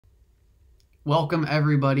Welcome,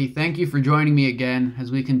 everybody. Thank you for joining me again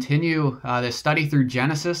as we continue this study through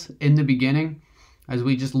Genesis in the beginning, as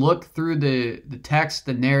we just look through the text,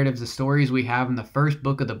 the narratives, the stories we have in the first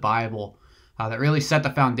book of the Bible that really set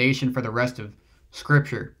the foundation for the rest of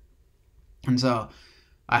Scripture. And so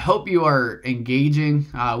I hope you are engaging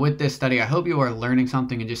with this study. I hope you are learning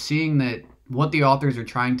something and just seeing that what the authors are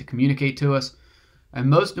trying to communicate to us, and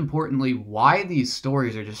most importantly, why these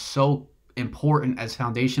stories are just so important as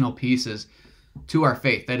foundational pieces to our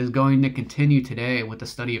faith that is going to continue today with the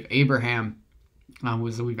study of Abraham.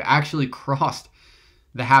 We've actually crossed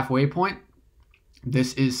the halfway point.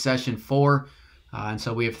 This is session 4, and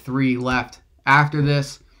so we have 3 left after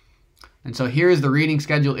this. And so here is the reading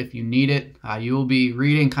schedule if you need it. You will be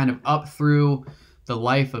reading kind of up through the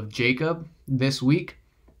life of Jacob this week.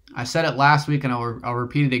 I said it last week and I'll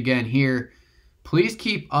repeat it again here. Please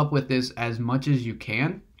keep up with this as much as you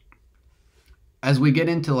can. As we get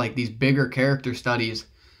into like these bigger character studies,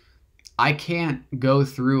 I can't go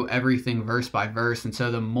through everything verse by verse. And so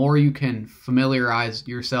the more you can familiarize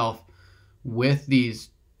yourself with these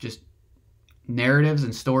just narratives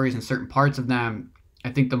and stories and certain parts of them, I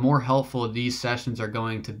think the more helpful these sessions are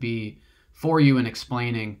going to be for you in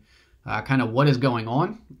explaining kind of what is going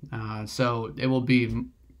on. So it will be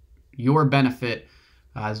your benefit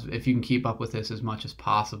if you can keep up with this as much as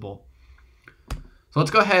possible. So let's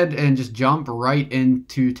go ahead and just jump right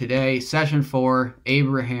into today, session 4,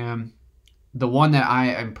 Abraham, the one that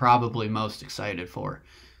I am probably most excited for.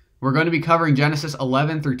 We're going to be covering Genesis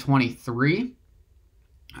 11 through 23,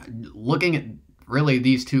 looking at really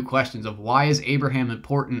these 2 questions of why is Abraham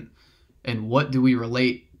important and what do we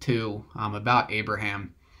relate to about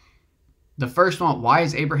Abraham. The first one, why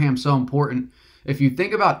is Abraham so important? If you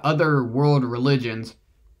think about other world religions,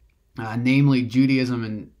 namely Judaism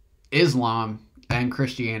and Islam, and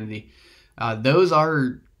Christianity, those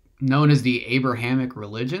are known as the Abrahamic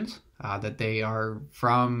religions, that they are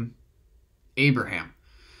from Abraham.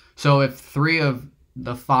 So if 3 of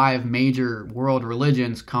the 5 major world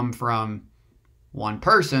religions come from one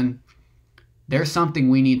person, there's something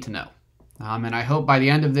we need to know. And I hope by the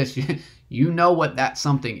end of this, you know what that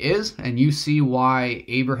something is, and you see why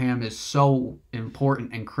Abraham is so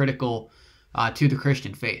important and critical to the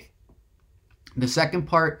Christian faith. The second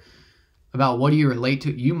part, about what do you relate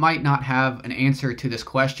to, you might not have an answer to this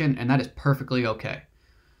question, and that is perfectly okay.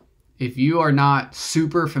 If you are not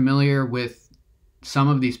super familiar with some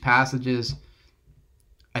of these passages,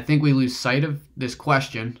 I think we lose sight of this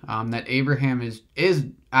question, that Abraham is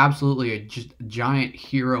absolutely a giant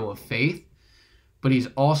hero of faith, but he's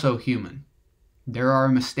also human. There are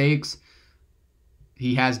mistakes.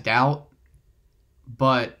 He has doubt,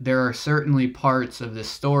 but there are certainly parts of this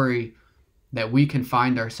story that we can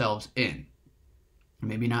find ourselves in.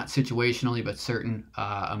 Maybe not situationally, but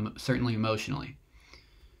certainly emotionally.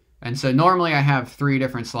 And so normally I have 3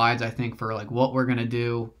 different slides, I think, for like what we're going to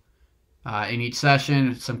do in each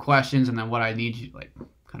session, some questions, and then what I need you, like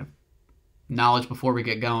kind of knowledge before we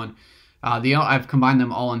get going. I've combined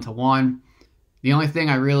them all into one. The only thing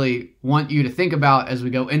I really want you to think about as we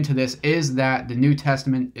go into this is that the New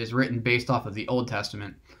Testament is written based off of the Old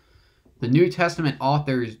Testament. The New Testament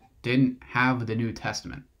authors didn't have the New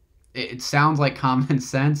Testament. It sounds like common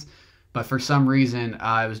sense, but for some reason,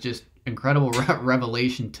 it was just incredible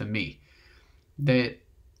revelation to me that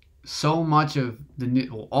so much of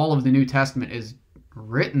all of the New Testament is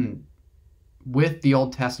written with the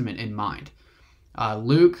Old Testament in mind.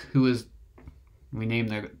 Luke, who is, we name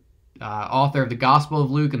the author of the Gospel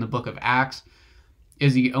of Luke and the book of Acts,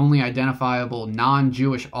 is the only identifiable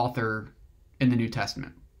non-Jewish author in the New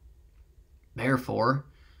Testament. Therefore,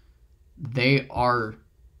 they are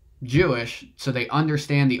Jewish, so they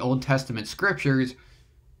understand the Old Testament scriptures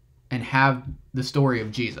and have the story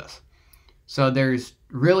of Jesus. So there's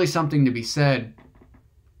really something to be said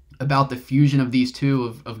about the fusion of these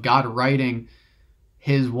two, of God writing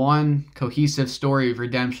his one cohesive story of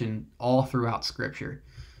redemption all throughout Scripture.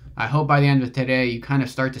 I hope by the end of today you kind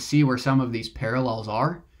of start to see where some of these parallels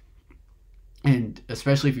are, and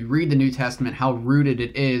especially if you read the New Testament, how rooted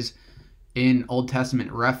it is in Old Testament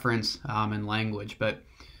reference and language. But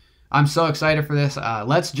I'm so excited for this.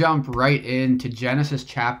 Let's jump right into Genesis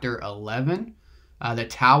chapter 11, the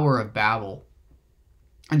Tower of Babel.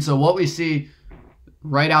 And so what we see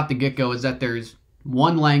right out the get-go is that there's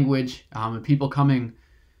one language and people coming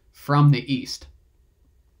from the east.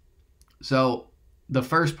 So the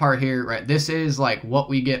first part here, right, this is like what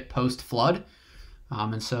we get post-flood.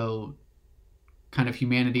 And so kind of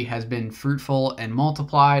humanity has been fruitful and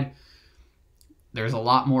multiplied. There's a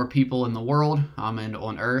lot more people in the world and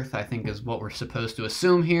on earth, I think is what we're supposed to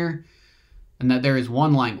assume here. And that there is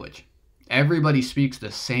one language. everybody speaks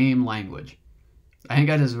the same language. I think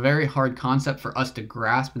that is a very hard concept for us to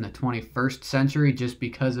grasp in the 21st century just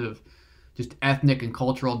because of just ethnic and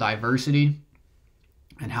cultural diversity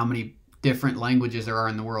and how many different languages there are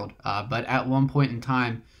in the world. But at one point in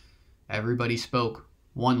time, everybody spoke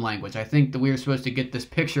one language. I think that we are supposed to get this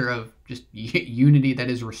picture of just unity that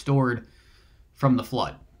is restored from the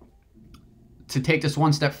flood. To take this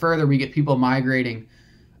one step further, we get people migrating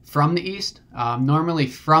from the east. Normally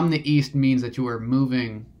from the east means that you are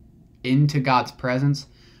moving into God's presence,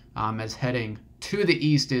 as heading to the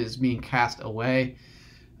east is being cast away.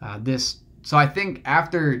 So I think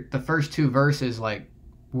after the first two verses, like,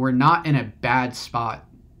 we're not in a bad spot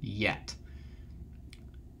yet.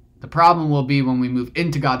 The problem will be when we move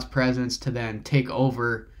into God's presence to then take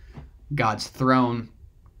over God's throne.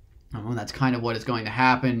 That's kind of what is going to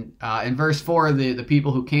happen. In verse 4, the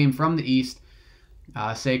people who came from the east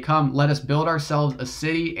say, "Come, let us build ourselves a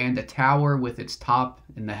city and a tower with its top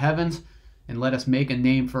in the heavens, and let us make a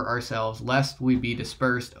name for ourselves, lest we be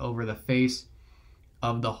dispersed over the face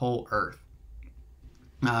of the whole earth."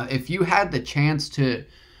 If you had the chance to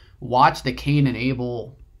watch the Cain and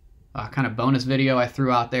Abel kind of bonus video I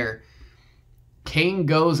threw out there, Cain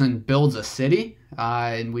goes and builds a city,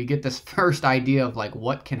 and we get this first idea of like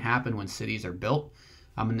what can happen when cities are built,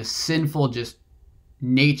 and the sinful just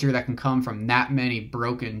nature that can come from that many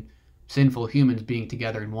broken, sinful humans being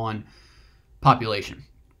together in one population.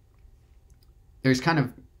 There's kind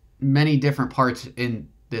of many different parts in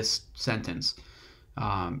this sentence.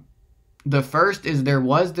 The first is there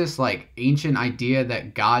was this like ancient idea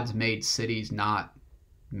that gods made cities, not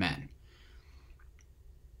men,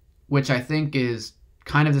 which I think is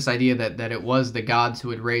kind of this idea that it was the gods who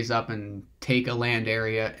would raise up and take a land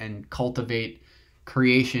area and cultivate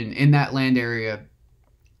creation in that land area.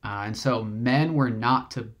 And so men were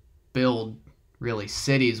not to build really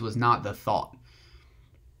cities, was not the thought.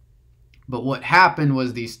 But what happened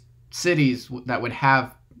was these cities that would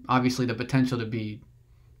have obviously the potential to be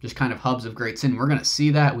just kind of hubs of great sin. We're going to see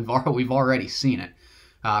that. We've already seen it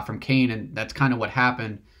from Cain, and that's kind of what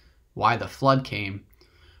happened, why the flood came.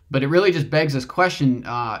 But it really just begs this question,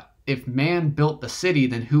 if man built the city,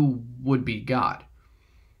 then who would be God?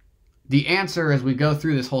 The answer as we go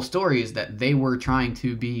through this whole story is that they were trying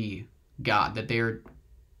to be God, that they are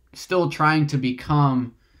still trying to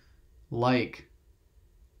become like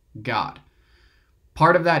God.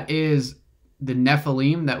 Part of that is the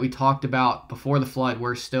Nephilim that we talked about before the flood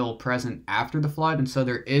were still present after the flood. And so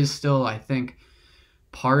there is still, I think,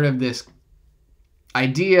 part of this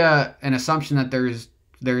idea and assumption that there's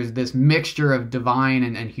this mixture of divine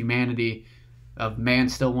and humanity, of man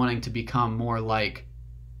still wanting to become more like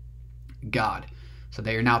God. So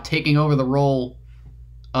they are now taking over the role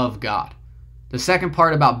of God. The second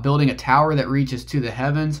part about building a tower that reaches to the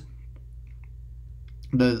heavens,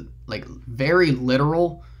 the very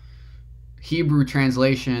literal Hebrew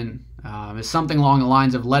translation is something along the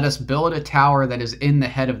lines of, "Let us build a tower that is in the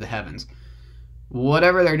head of the heavens."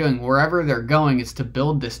 Whatever they're doing, wherever they're going, is to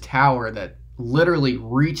build this tower that literally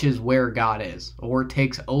reaches where God is, or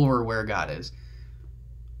takes over where God is.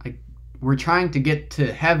 Like, we're trying to get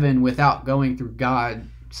to heaven without going through God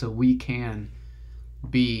so we can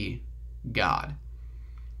be God.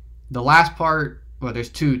 The last part, well, there's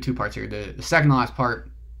two parts here. The second to last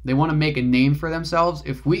part, they want to make a name for themselves.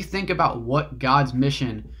 If we think about what God's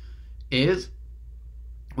mission is,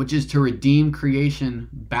 which is to redeem creation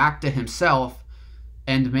back to himself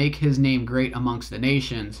and make his name great amongst the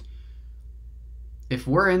nations, if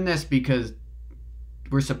we're in this because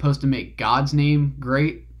we're supposed to make God's name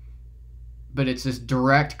great, but it's this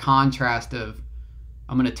direct contrast of,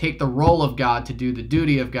 I'm going to take the role of God to do the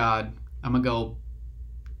duty of God, I'm going to go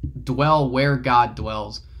dwell where God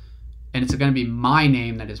dwells, and it's going to be my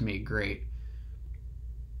name that is made great.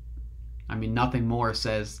 I mean, nothing more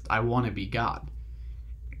says I want to be God.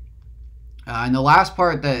 And the last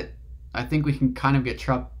part that I think we can kind of get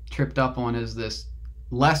tripped up on is this,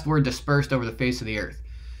 lest we're dispersed over the face of the earth.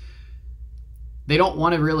 They don't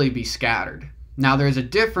want to really be scattered. Now, there's a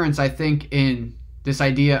difference, I think, in this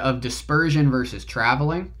idea of dispersion versus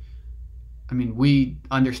traveling. I mean, we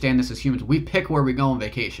understand this as humans. We pick where we go on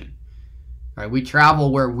vacation. Right? We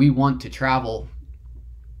travel where we want to travel.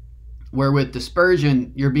 Where with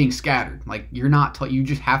dispersion, you're being scattered. Like, you're not, you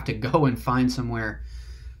just have to go and find somewhere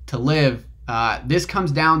to live. This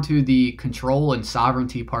comes down to the control and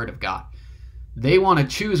sovereignty part of God. They want to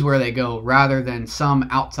choose where they go rather than some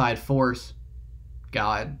outside force,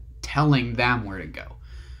 God, telling them where to go.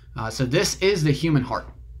 So this is the human heart,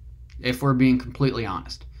 if we're being completely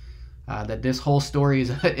honest. That this whole story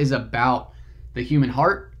is about the human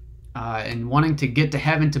heart. and wanting to get to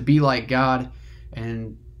heaven to be like God,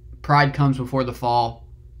 and pride comes before the fall,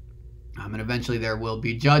 and eventually there will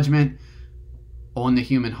be judgment on the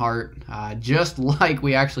human heart, just like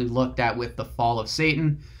we actually looked at with the fall of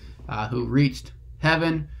Satan, who reached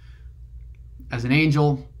heaven as an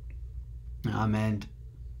angel, and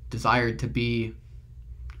desired to be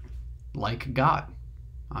like God,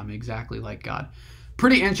 exactly like God.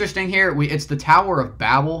 Pretty interesting here. It's the Tower of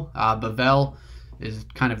Babel. Babel is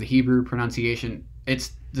kind of the Hebrew pronunciation.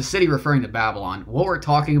 It's the city referring to Babylon. What we're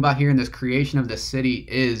talking about here in this creation of this city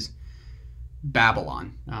is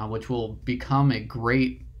Babylon, which will become a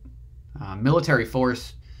great military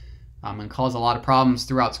force and cause a lot of problems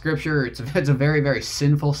throughout Scripture. It's a very, very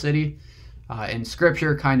sinful city. In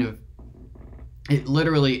Scripture, it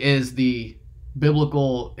literally is the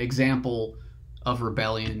biblical example of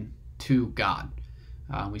rebellion to God.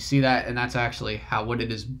 We see that, and that's actually what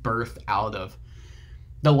it is birthed out of.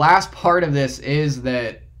 The last part of this is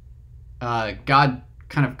that God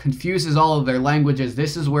kind of confuses all of their languages.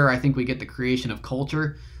 This is where I think we get the creation of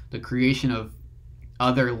culture, the creation of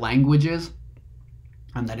other languages,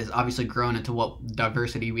 and that is obviously grown into what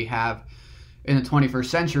diversity we have in the 21st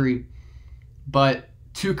century. But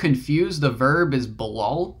to confuse, the verb is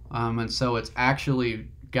balal, and so it's actually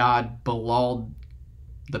God balaled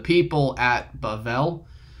the people at Babel.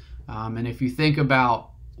 And if you think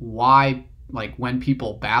about why, like when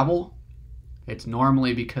people babble, it's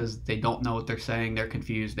normally because they don't know what they're saying, they're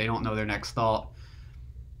confused, they don't know their next thought.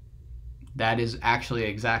 That is actually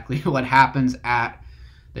exactly what happens at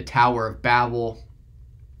the Tower of Babel.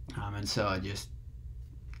 And so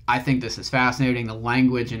I think this is fascinating. The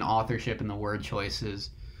language and authorship and the word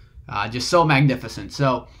choices, just so magnificent.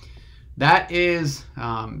 So that is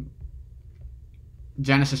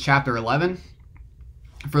Genesis chapter 11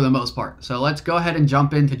 for the most part. So let's go ahead and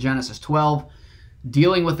jump into Genesis 12,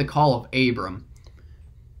 dealing with the call of Abram.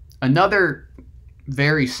 Another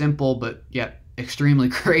very simple but yet extremely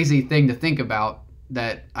crazy thing to think about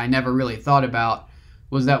that I never really thought about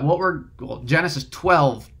was that Genesis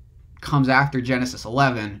 12 comes after Genesis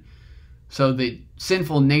 11. So the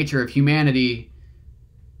sinful nature of humanity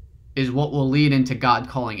is what will lead into God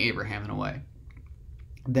calling Abraham in a way.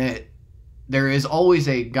 That there is always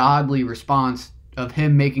a godly response of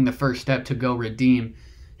him making the first step to go redeem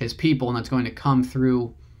his people, and that's going to come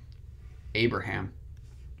through Abraham.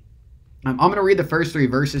 I'm going to read the first 3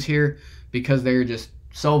 verses here because they're just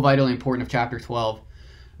so vitally important of chapter 12.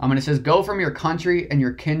 And it says, "Go from your country and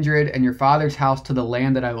your kindred and your father's house to the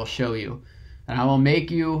land that I will show you. And I will make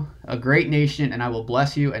you a great nation, and I will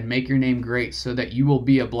bless you and make your name great so that you will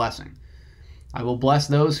be a blessing. I will bless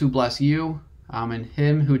those who bless you, and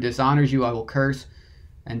him who dishonors you I will curse,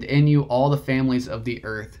 and in you all the families of the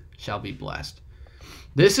earth shall be blessed."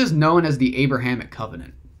 This is known as the Abrahamic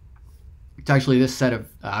covenant. It's actually this set of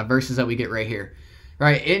verses that we get right here.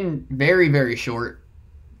 Right, in very, very short,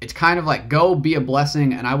 it's kind of like, go be a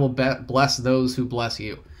blessing, and I will bless those who bless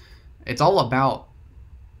you. It's all about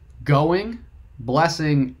going,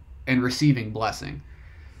 blessing, and receiving blessing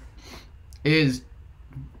is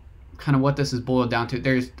kind of what this is boiled down to.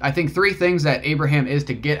 There's, I think, 3 things that Abraham is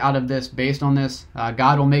to get out of this based on this.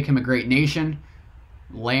 God will make him a great nation,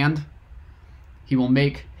 land. He will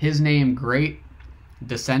make his name great,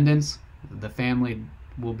 descendants. The family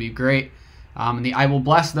will be great. And I will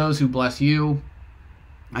bless those who bless you,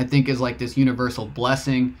 I think, is like this universal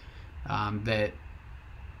blessing that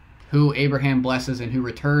who Abraham blesses and who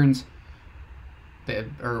returns,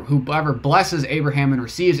 or whoever blesses Abraham and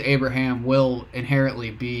receives Abraham will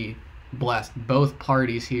inherently be blessed. Both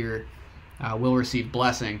parties here will receive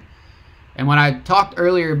blessing. And when I talked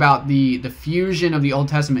earlier about the fusion of the Old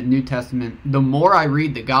Testament and New Testament, the more I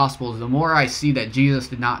read the Gospels, the more I see that Jesus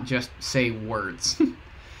did not just say words.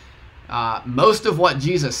 Most of what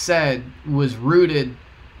Jesus said was rooted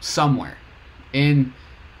somewhere in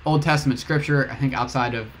Old Testament scripture, I think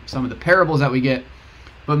outside of some of the parables that we get.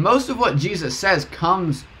 But most of what Jesus says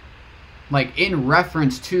comes like in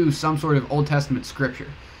reference to some sort of Old Testament scripture.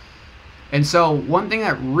 And so one thing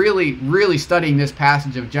that really studying this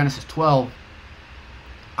passage of Genesis 12,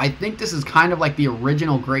 I think this is kind of like the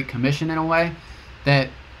original Great Commission in a way, that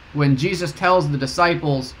when Jesus tells the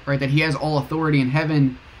disciples, right, that he has all authority in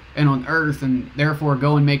heaven and on earth, and therefore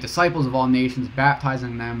go and make disciples of all nations,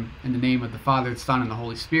 baptizing them in the name of the Father, the Son, and the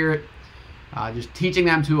Holy Spirit, just teaching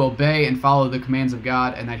them to obey and follow the commands of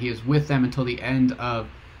God, and that he is with them until the end of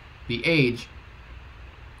the age.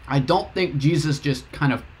 I don't think Jesus just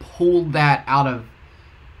kind of pulled that out of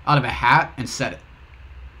a hat and said it.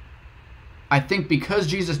 I think because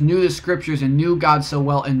Jesus knew the scriptures and knew God so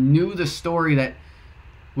well and knew the story that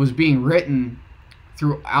was being written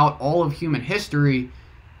throughout all of human history,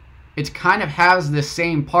 it kind of has this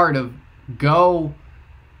same part of go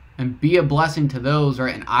and be a blessing to those,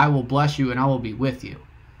 right? And I will bless you and I will be with you.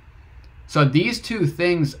 So these two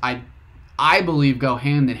things, I believe, go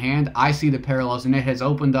hand in hand. I see the parallels, and it has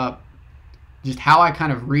opened up just how I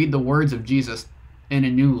kind of read the words of Jesus in a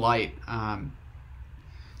new light.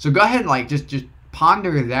 So go ahead, like just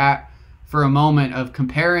ponder that for a moment, of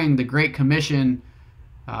comparing the Great Commission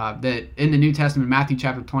that in the New Testament, Matthew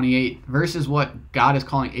chapter 28, versus what God is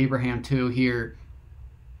calling Abraham to here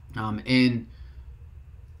in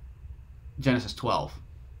Genesis 12.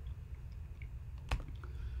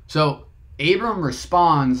 So Abram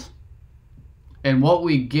responds, and what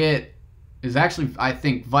we get is actually, I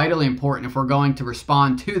think, vitally important if we're going to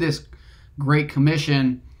respond to this Great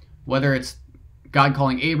Commission, whether it's God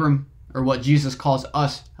calling Abram or what Jesus calls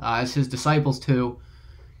us as his disciples to,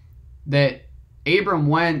 that Abram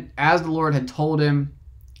went as the Lord had told him.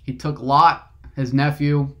 He took Lot, his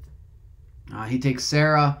nephew. He takes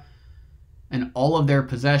Sarah and all of their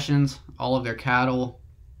possessions, all of their cattle.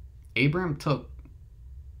 Abram took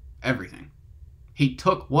everything. He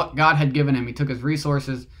took what God had given him. He took his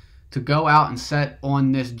resources to go out and set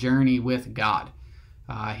on this journey with God.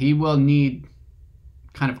 He will need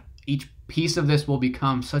kind of each piece of this will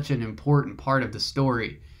become such an important part of the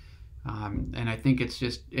story. And I think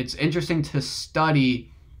it's interesting to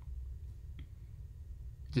study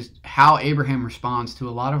just how Abraham responds to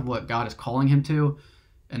a lot of what God is calling him to.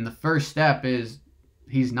 And the first step is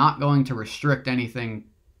he's not going to restrict anything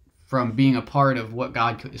from being a part of what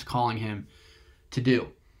God is calling him to do.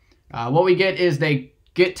 What we get is they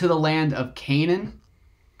get to the land of Canaan.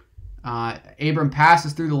 Abram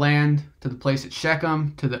passes through the land to the place at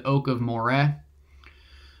Shechem, to the oak of Moreh.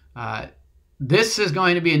 This is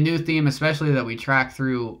going to be a new theme, especially that we track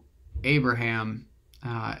through Abraham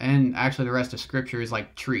and actually the rest of Scripture, is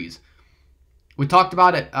like trees. We talked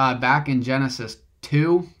about it back in Genesis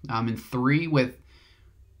 2 and 3 with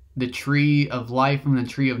the tree of life and the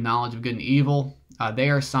tree of knowledge of good and evil. They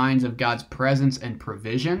are signs of God's presence and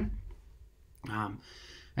provision.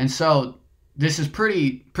 And so this is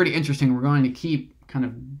pretty interesting. We're going to keep kind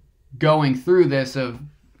of going through this.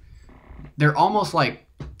 They're almost like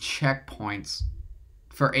checkpoints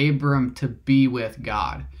for Abram to be with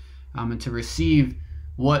God and to receive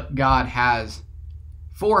what God has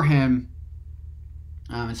for him.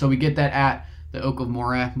 And so we get that at the oak of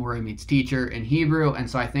Moreh. Moreh means teacher in Hebrew. And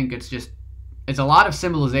so I think it's a lot of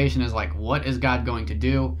symbolization as like, what is God going to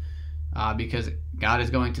do? Because God is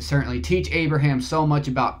going to certainly teach Abraham so much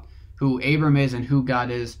about who Abram is and who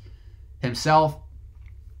God is himself.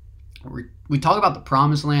 We talk about the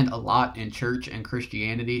promised land a lot in church and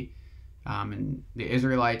Christianity, and the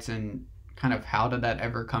Israelites, and kind of how did that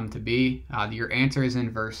ever come to be. Your answer is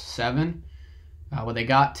in verse 7. When they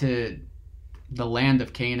got to the land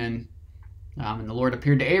of Canaan, and the Lord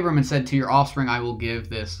appeared to Abram and said, to your offspring I will give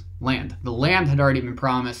this land. The land had already been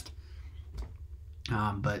promised,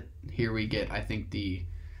 but here we get, I think, the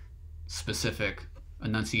specific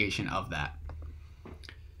enunciation of that.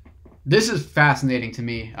 This is fascinating to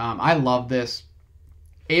me. I love this.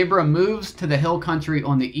 Abram moves to the hill country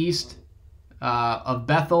on the east of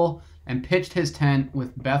Bethel and pitched his tent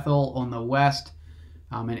with Bethel on the west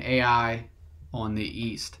and Ai on the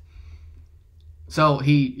east. So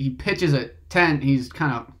he pitches a tent. He's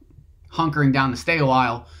kind of hunkering down to stay a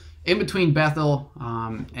while in between Bethel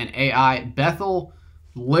and Ai. Bethel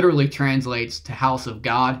literally translates to house of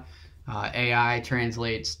God. Ai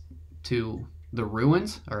translates to the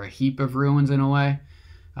ruins, or a heap of ruins in a way.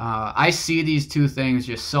 I see these two things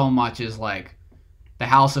just so much as like the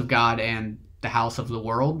house of God and the house of the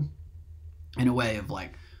world, in a way of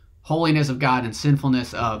like holiness of God and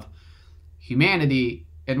sinfulness of humanity.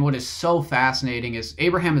 And what is so fascinating is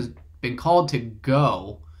Abraham has been called to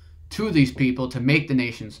go to these people to make the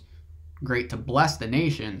nations great, to bless the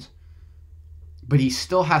nations, but he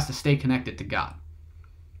still has to stay connected to God.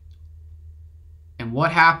 And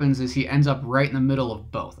what happens is he ends up right in the middle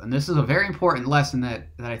of both. And this is a very important lesson that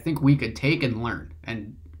I think we could take and learn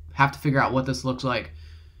and have to figure out what this looks like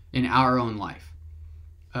in our own life.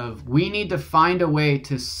 We need to find a way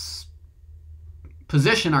to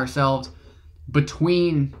position ourselves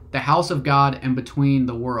between the house of God and between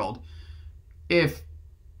the world. I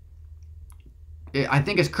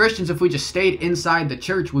think as Christians, if we just stayed inside the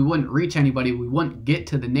church, we wouldn't reach anybody. We wouldn't get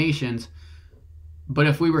to the nations. But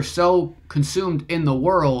if we were so consumed in the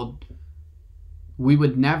world, we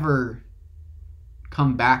would never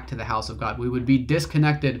come back to the house of God. We would be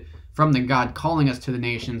disconnected from the God calling us to the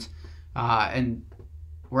nations. And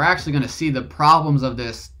we're actually going to see the problems of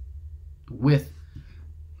this with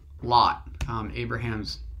Lot.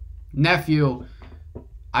 Abraham's nephew.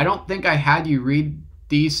 I don't think I had you read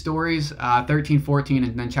these stories, 13, 14,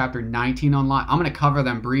 and then chapter 19 online. I'm going to cover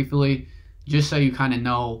them briefly just so you kind of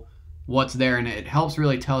know what's there, and it helps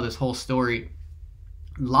really tell this whole story.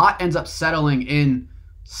 Lot ends up settling in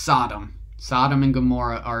Sodom. Sodom and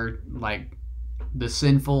Gomorrah are like the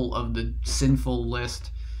sinful of the sinful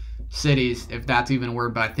list cities, if that's even a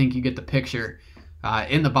word, but I think you get the picture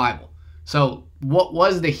in the Bible. So what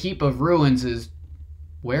was the heap of ruins is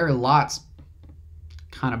where Lot's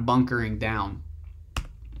kind of bunkering down.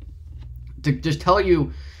 To just tell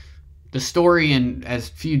you the story in as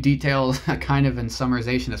few details kind of in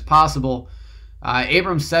summarization as possible,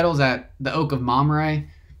 Abram settles at the oak of Mamre,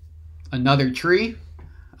 another tree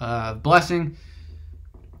of blessing.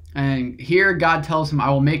 And here God tells him, I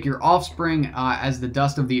will make your offspring as the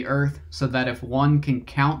dust of the earth, so that if one can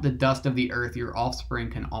count the dust of the earth, your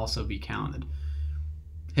offspring can also be counted.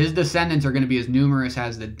 His descendants are going to be as numerous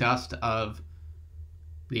as the dust of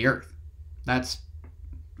the earth. That's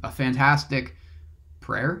a fantastic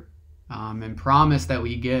prayer and promise that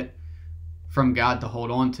we get from God to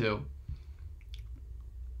hold on to.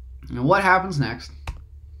 And what happens next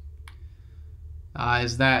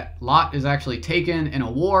is that Lot is actually taken in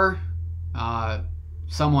a war.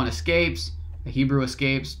 Someone escapes. A Hebrew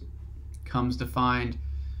escapes. Comes to find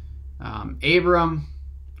Abram,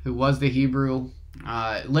 who was the Hebrew,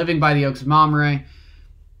 living by the oaks of Mamre.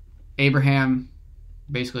 Abraham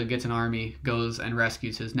basically gets an army, goes and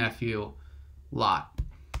rescues his nephew, Lot.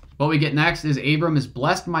 What we get next is Abram is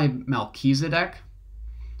blessed by Melchizedek.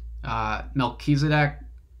 Melchizedek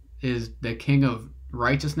is the king of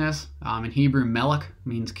righteousness. In Hebrew, Melech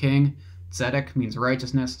means king. Tzedek means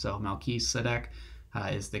righteousness. So Melchizedek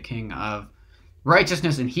is the king of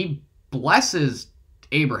righteousness, and he blesses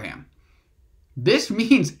Abraham. This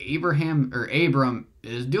means Abram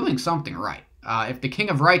is doing something right. If the king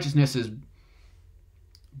of righteousness is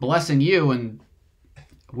blessing you, and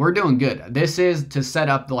we're doing good. This is to set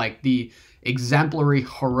up the exemplary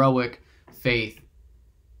heroic faith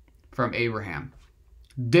from Abraham.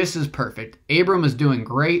 This is perfect. Abram is doing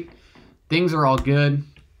great. Things are all good,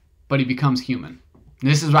 but he becomes human.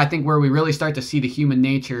 This is, I think, where we really start to see the human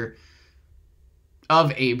nature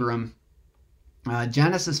of Abram.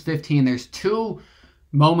 Genesis 15, there's two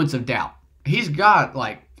moments of doubt. He's got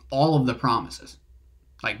all of the promises.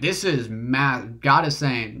 This is God is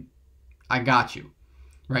saying, I got you.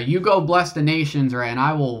 Right? You go bless the nations, right? And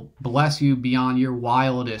I will bless you beyond your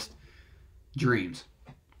wildest dreams.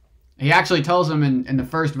 He actually tells him in the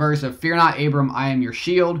first verse of, fear not, Abram, I am your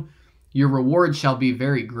shield. Your reward shall be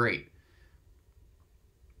very great.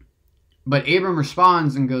 But Abram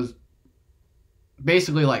responds and goes,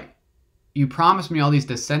 basically you promised me all these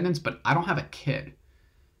descendants, but I don't have a kid.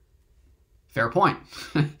 Fair point.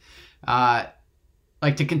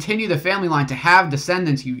 To continue the family line, to have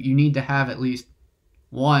descendants, you need to have at least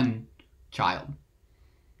one child.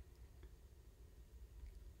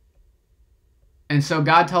 And so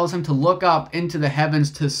God tells him to look up into the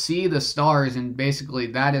heavens to see the stars, and basically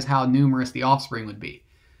that is how numerous the offspring would be.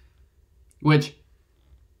 Which,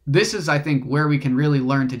 this is, I think, where we can really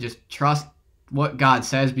learn to just trust what God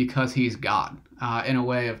says, because he's God, in a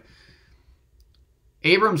way of,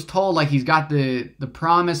 Abram's told he's got the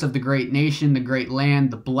promise of the great nation, the great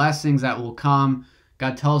land, the blessings that will come.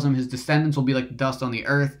 God tells him his descendants will be like the dust on the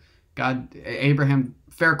earth. Abraham,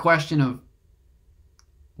 fair question of,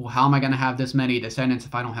 well, how am I going to have this many descendants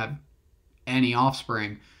if I don't have any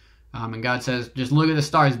offspring? And God says, just look at the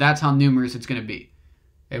stars. That's how numerous it's going to be.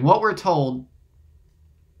 And what we're told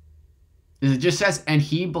is, it just says, and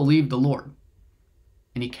he believed the Lord,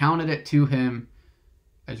 and he counted it to him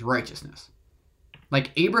as righteousness.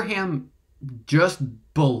 Abraham just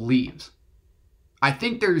believes. I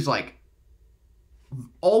think there's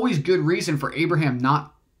always good reason for Abraham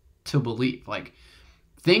not to believe.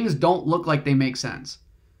 Things don't look like they make sense.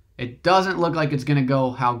 It doesn't look like it's going to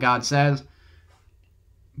go how God says.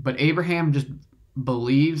 But Abraham just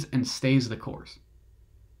believes and stays the course.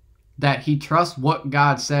 That he trusts what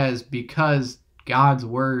God says, because God's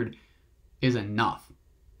word is enough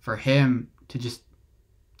for him to just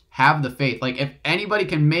have the faith. If anybody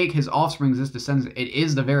can make his offspring his descendants, it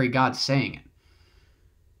is the very God saying it.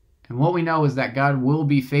 And what we know is that God will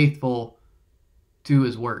be faithful to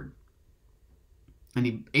his word.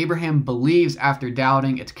 And Abraham believes after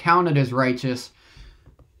doubting. It's counted as righteous,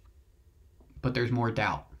 but there's more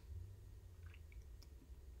doubt.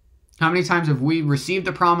 How many times have we received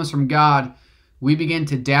a promise from God, we begin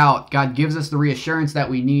to doubt, God gives us the reassurance that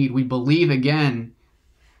we need, we believe again,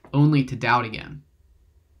 only to doubt again?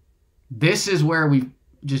 This is where we've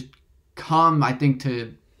just come, I think,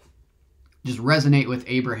 to just resonate with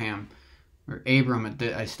Abraham, or Abram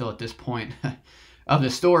still at this point of the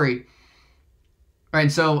story. Right,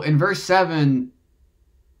 and so in verse 7,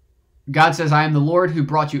 God says, I am the Lord who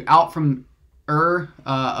brought you out from Ur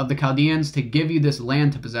of the Chaldeans to give you this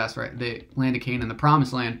land to possess, right? The land of Canaan, the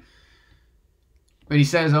promised land. But he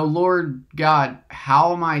says, O Lord God,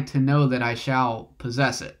 how am I to know that I shall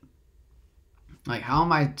possess it? Like, how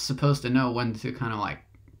am I supposed to know when to kind of like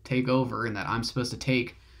take over and that I'm supposed to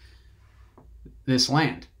take this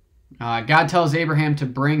land? God tells Abraham to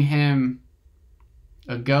bring him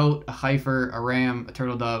a goat, a heifer, a ram, a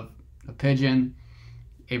turtle dove, a pigeon.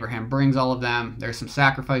 Abraham brings all of them. There's some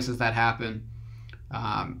sacrifices that happen.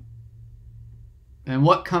 And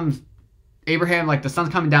what comes, Abraham, like the sun's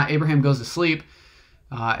coming down, Abraham goes to sleep.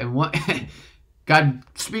 And what God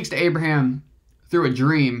speaks to Abraham through a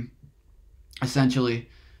dream, essentially,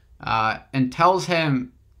 and tells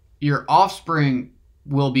him, your offspring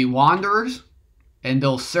will be wanderers, and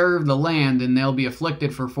they'll serve the land, and they'll be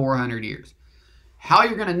afflicted for 400 years. How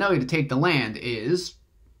you're going to know to take the land is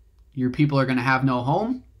your people are going to have no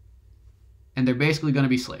home, and they're basically going to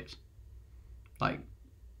be slaves. Like,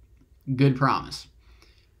 good promise.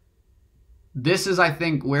 This is, I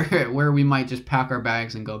think, where we might just pack our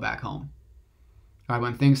bags and go back home. All right,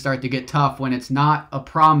 when things start to get tough, when it's not a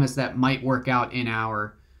promise that might work out in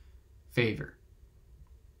our favor.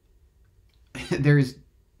 There's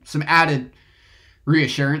some added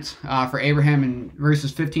reassurance for Abraham in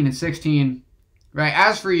verses 15 and 16. Right,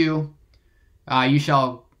 as for you, you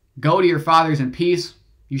shall go to your fathers in peace.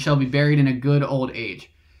 You shall be buried in a good old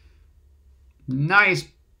age. Nice,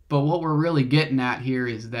 but what we're really getting at here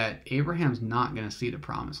is that Abraham's not going to see the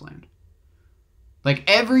promised land. Like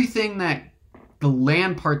everything that the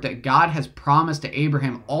land part that God has promised to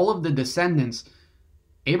Abraham, all of the descendants,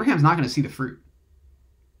 Abraham's not going to see the fruit.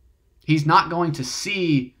 He's not going to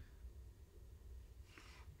see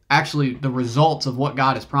actually the results of what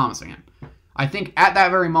God is promising him. I think at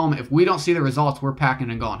that very moment, if we don't see the results, we're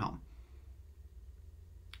packing and going home.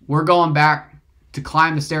 We're going back to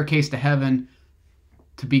climb the staircase to heaven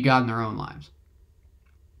to be God in their own lives.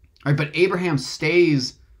 All right, but Abraham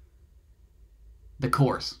stays the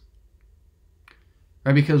course.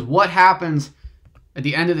 Right, because what happens at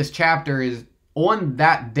the end of this chapter is on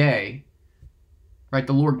that day, right,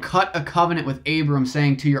 the Lord cut a covenant with Abram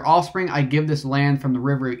saying, to your offspring I give this land from the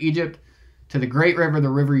river of Egypt to the great river, the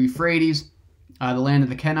river Euphrates, the land of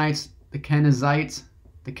the Kenites, the Kenizzites,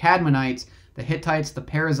 the Cadmonites, the Hittites, the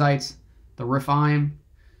Perizzites, the Rephaim,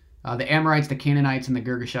 the Amorites, the Canaanites, and the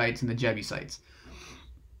Girgashites, and the Jebusites.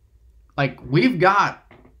 Like, we've got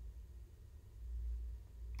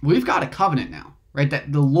a covenant now, right?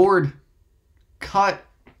 That the Lord cut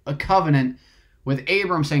a covenant with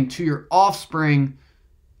Abram saying, to your offspring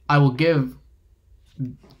I will give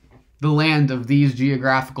the land of these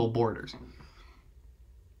geographical borders.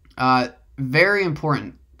 Very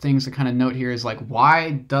important things to kind of note here is like,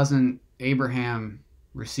 why doesn't Abraham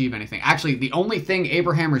receive anything? Actually, the only thing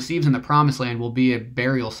Abraham receives in the promised land will be a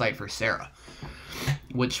burial site for Sarah,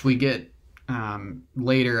 which we get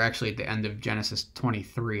later, actually at the end of Genesis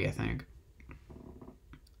 23, I think.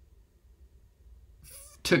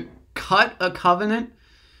 To cut a covenant,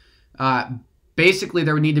 basically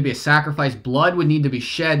there would need to be a sacrifice. Blood would need to be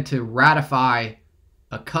shed to ratify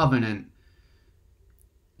a covenant.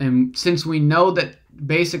 And since we know that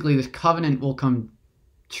basically this covenant will come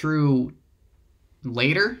true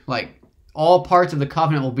later, like all parts of the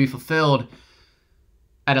covenant will be fulfilled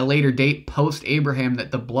at a later date post Abraham, that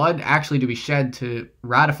the blood actually to be shed to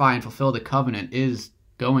ratify and fulfill the covenant is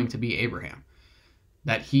going to be Abraham.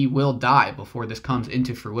 That he will die before this comes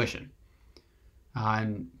into fruition.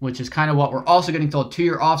 Which is kind of what we're also getting told. To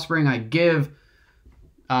your offspring I give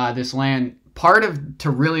this land. Part of, to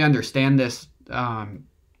really understand this,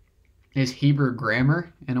 is Hebrew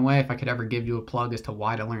grammar, in a way. If I could ever give you a plug as to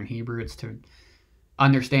why to learn Hebrew, it's to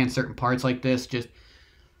understand certain parts like this. Just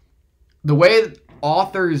the way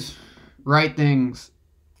authors write things,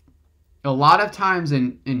 a lot of times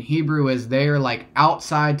in Hebrew, as they're like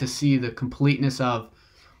outside to see the completeness of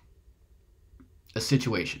a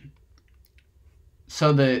situation.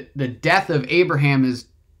 So the death of Abraham is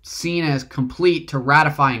seen as complete to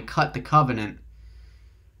ratify and cut the covenant.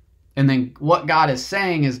 And then what God is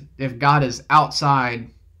saying is, if God is outside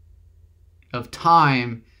of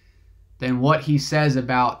time, then what he says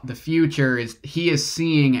about the future is he is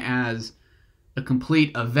seeing as a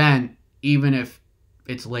complete event, even if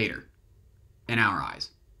it's later in our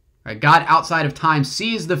eyes. Right? God outside of time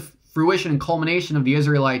sees the fruition and culmination of the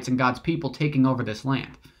Israelites and God's people taking over this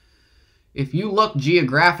land. If you look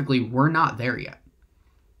geographically, we're not there yet.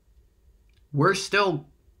 We're still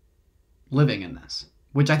living in this,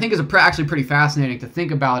 which I think is actually pretty fascinating to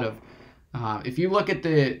think about. If you look at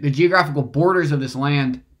the geographical borders of this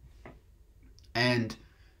land and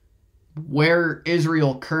where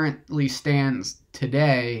Israel currently stands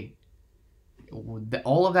today,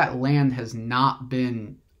 all of that land has not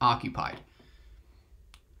been occupied.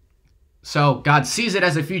 So God sees it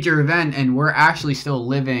as a future event, and we're actually still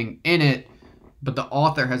living in it. But the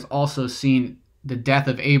author has also seen the death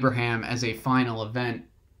of Abraham as a final event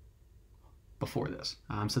before this.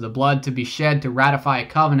 So the blood to be shed to ratify a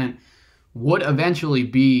covenant would eventually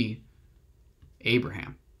be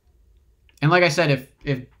Abraham. And like I said,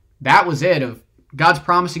 if that was it, if God's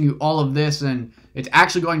promising you all of this and it's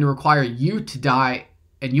actually going to require you to die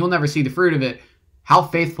and you'll never see the fruit of it, how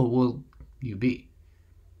faithful will you be?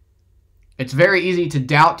 It's very easy to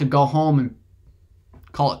doubt, to go home and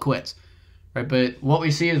call it quits, right? But what we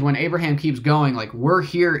see is when Abraham keeps going, like, we're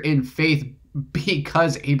here in faith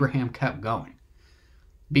because Abraham kept going.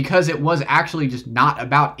 Because it was actually just not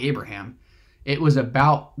about Abraham. It was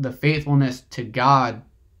about the faithfulness to God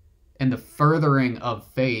and the furthering of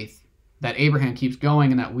faith that Abraham keeps going,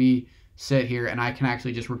 and that we sit here and I can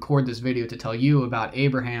actually just record this video to tell you about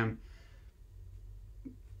Abraham.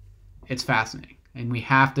 It's fascinating. And we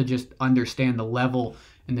have to just understand the level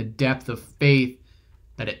and the depth of faith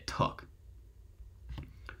that it took.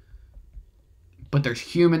 But there's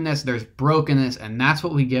humanness, there's brokenness, and that's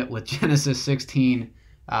what we get with Genesis 16,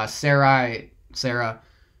 Sarah,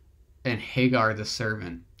 and Hagar the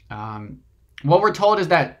servant. What we're told is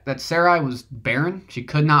that Sarai was barren. She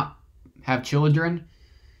could not have children.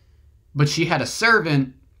 But she had a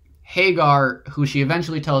servant, Hagar, who she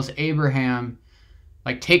eventually tells Abraham,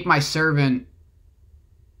 like, take my servant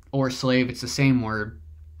or slave, it's the same word,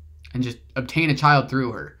 and just obtain a child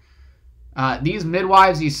through her. These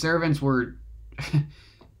midwives, these servants were,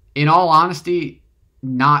 in all honesty,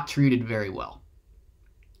 not treated very well.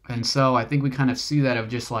 And so I think we kind of see that of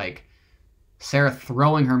just like Sarah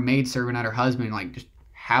throwing her maidservant at her husband, like, just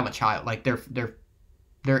have a child. Like,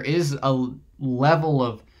 there is a level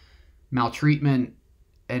of maltreatment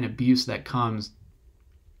and abuse that comes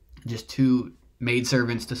just to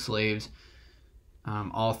maidservants, to slaves,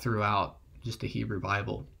 all throughout just the Hebrew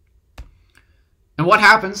Bible. And what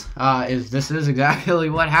happens is this is exactly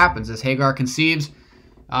what happens as Hagar conceives,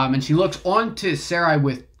 and she looks on to Sarai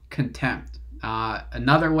with contempt.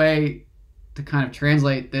 Another way to kind of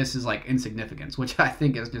translate this is like insignificance, which I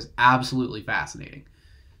think is just absolutely fascinating.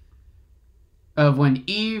 Of when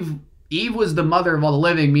Eve was the mother of all the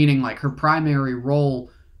living, meaning like her primary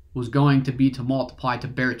role was going to be to multiply, to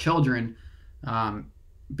bear children,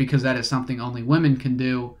 because that is something only women can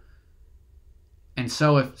do. And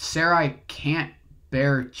so if Sarai can't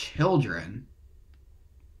bear children,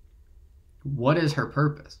 what is her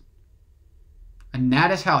purpose? And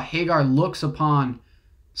that is how Hagar looks upon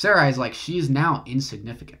Sarai, as like she's now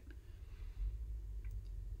insignificant.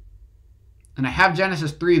 And I have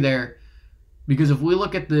Genesis 3 there because if we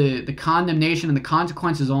look at the condemnation and the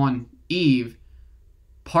consequences on Eve,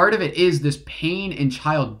 part of it is this pain in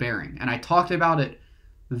childbearing. And I talked about it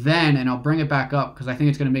then, and I'll bring it back up because I think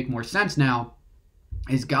it's going to make more sense now,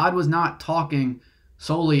 is God was not talking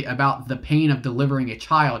solely about the pain of delivering a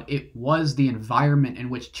child. It was the environment in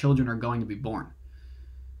which children are going to be born.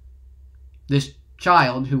 This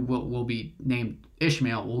child, who will be named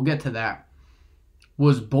Ishmael, we'll get to that,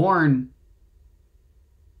 was born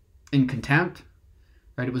in contempt,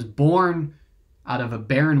 right? It was born out of a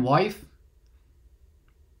barren wife.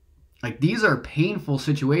 Like, these are painful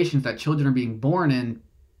situations that children are being born in,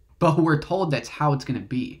 but we're told that's how it's going to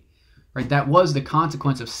be, right? That was the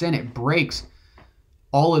consequence of sin. It breaks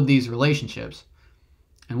all of these relationships.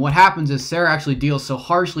 And what happens is Sarah actually deals so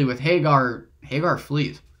harshly with Hagar, Hagar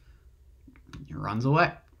flees. He runs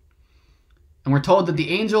away. And we're told that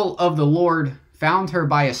the angel of the Lord found her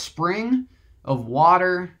by a spring of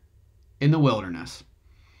water in the wilderness.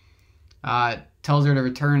 Tells her to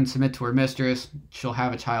return and submit to her mistress. She'll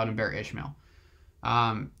have a child and bear Ishmael.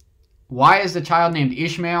 Why is the child named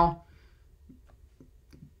Ishmael?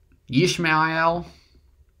 Ishmael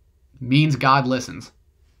means God listens.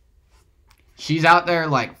 She's out there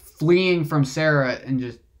like fleeing from Sarah, and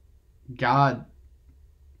just God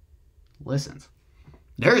listens.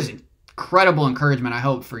 There is incredible encouragement, I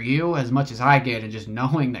hope, for you as much as I get, in just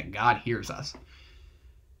knowing that God hears us.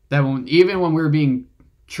 That even when we're being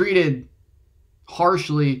treated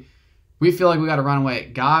harshly, we feel like we got to run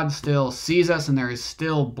away, God still sees us, and there is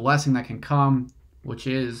still blessing that can come, which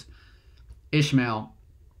is Ishmael.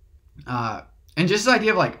 And just this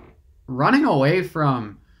idea of like running away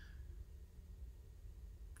from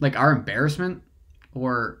like our embarrassment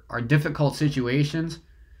or our difficult situations.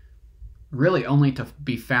 really only to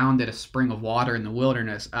be found at a spring of water in the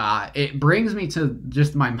wilderness. It brings me to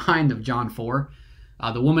just my mind of John 4.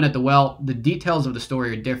 The woman at the well, the details of the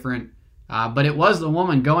story are different, but it was the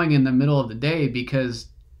woman going in the middle of the day because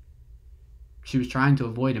she was trying to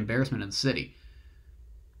avoid embarrassment in the city.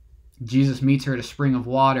 Jesus meets her at a spring of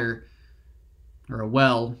water, or a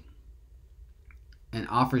well, and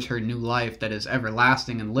offers her new life that is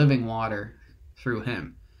everlasting and living water through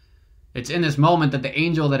him. It's in this moment that the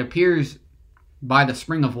angel that appears by the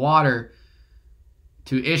spring of water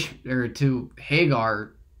to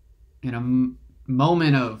Hagar in a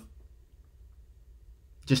moment of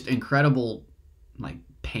just incredible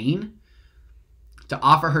pain, to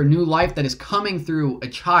offer her new life that is coming through a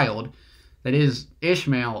child that is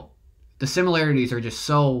Ishmael. The similarities are just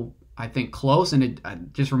so, I think, close, and it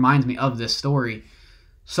just reminds me of this story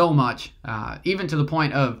so much, even to the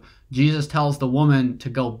point of Jesus tells the woman to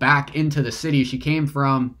go back into the city she came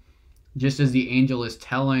from, just as the angel is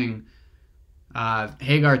telling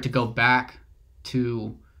Hagar to go back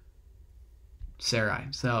to Sarai.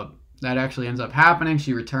 So that actually ends up happening.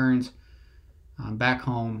 She returns back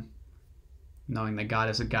home, knowing that God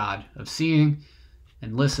is a God of seeing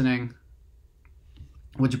and listening.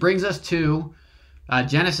 Which brings us to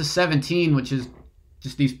Genesis 17, which is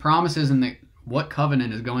just these promises and what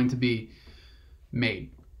covenant is going to be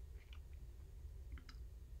made.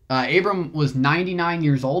 Abram was 99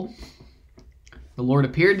 years old. The Lord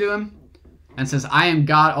appeared to him and says, I am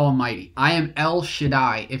God Almighty. I am El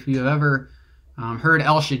Shaddai. If you have ever heard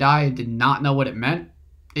El Shaddai, did not know what it meant,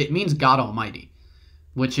 it means God Almighty,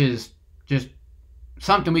 which is just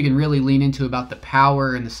something we can really lean into about the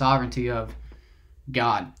power and the sovereignty of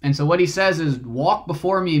God. And so what he says is, walk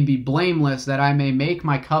before me and be blameless, that I may make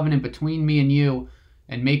my covenant between me and you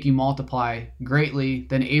and make you multiply greatly.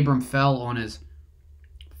 Then Abram fell on his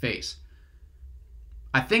face.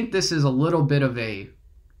 I think this is a little bit of a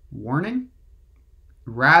warning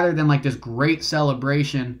rather than this great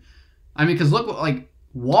celebration. I mean, because look,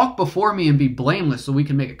 walk before me and be blameless so we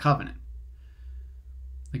can make a covenant.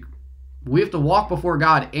 We have to walk before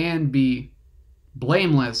God and be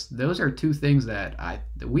blameless. Those are two things that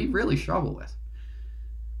we really struggle with.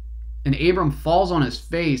 And Abram falls on his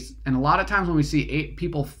face, and a lot of times when we see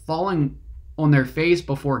people falling on their face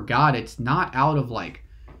before God, it's not out of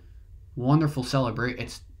wonderful celebration.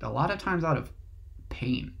 It's a lot of times out of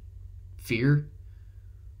pain, fear.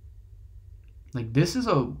 This is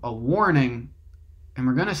a warning, and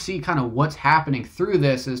we're going to see kind of what's happening through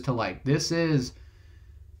this as to this is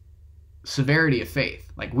severity of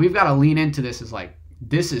faith. We've got to lean into this as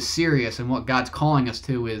this is serious, and what God's calling us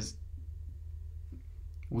to is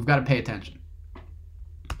we've got to pay attention.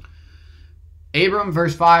 Abram,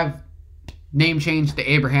 verse 5, name change to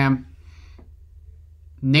Abraham.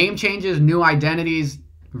 Name changes, new identities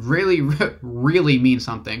really, really mean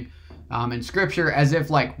something in Scripture, as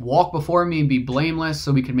if walk before me and be blameless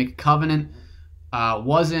so we can make a covenant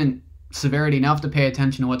wasn't severity enough to pay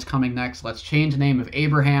attention to what's coming next. Let's change the name of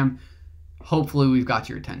Abraham. Hopefully we've got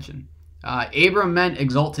your attention. Abram meant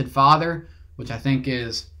exalted father, which I think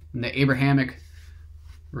is in the Abrahamic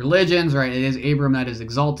religions, right? It is Abram that is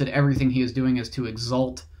exalted. Everything he is doing is to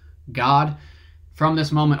exalt God. From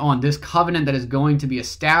this moment on, this covenant that is going to be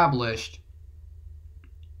established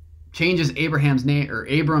changes Abraham's name, or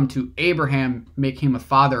Abram to Abraham, making him a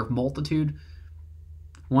father of multitude.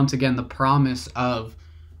 Once again, the promise of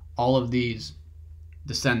all of these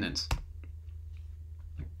descendants.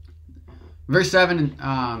 Verse 7,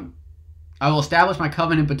 I will establish my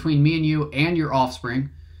covenant between me and you and your offspring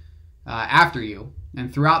after you,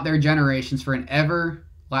 and throughout their generations for an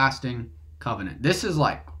everlasting covenant. This is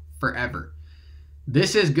forever.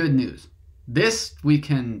 This is good news. This we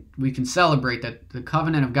can celebrate, that the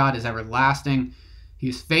covenant of God is everlasting. He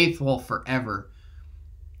is faithful forever.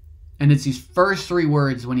 And it's these first three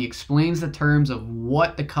words when he explains the terms of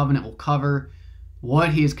what the covenant will cover, what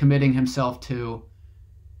he is committing himself to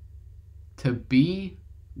be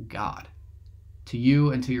God, to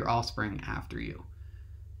you and to your offspring after you.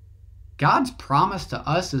 God's promise to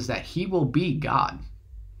us is that he will be God.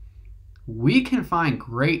 We can find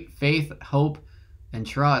great faith, hope, and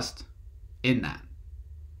trust in that.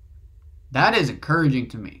 That is encouraging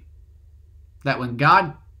to me. That when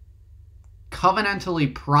God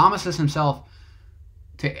covenantally promises himself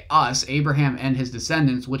to us, Abraham and his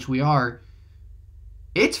descendants, which we are,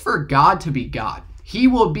 it's for God to be God. He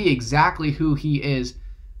will be exactly who he is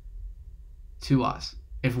to us.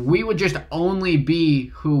 If we would just only be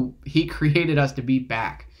who he created us to be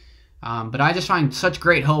back. But I just find such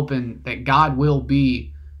great hope in that God will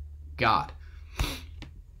be God.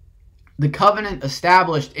 The covenant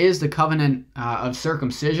established is the covenant of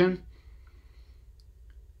circumcision.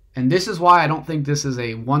 And this is why I don't think this is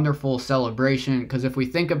a wonderful celebration, because if we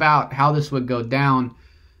think about how this would go down,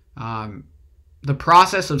 the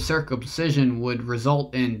process of circumcision would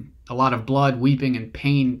result in a lot of blood, weeping, and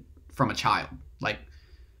pain from a child. Like,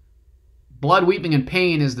 blood, weeping, and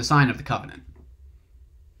pain is the sign of the covenant.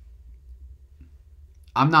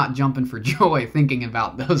 I'm not jumping for joy thinking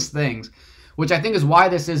about those things, which I think is why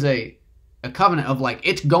this is a covenant of, like,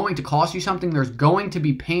 it's going to cost you something. There's going to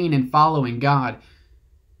be pain in following God.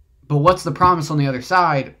 But what's the promise on the other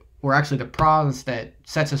side, or actually the promise that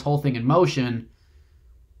sets this whole thing in motion,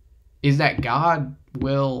 is that God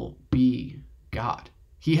will be God.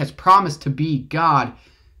 He has promised to be God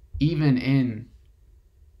even in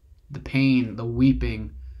the pain, the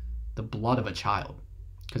weeping, the blood of a child.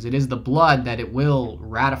 Because it is the blood that it will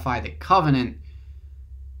ratify the covenant.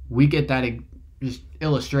 We get that just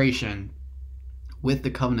illustration with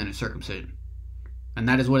the covenant of circumcision. And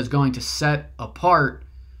that is what is going to set apart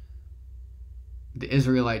the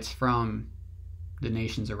Israelites from the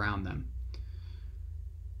nations around them.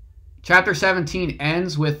 Chapter 17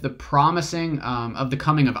 ends with the promising of the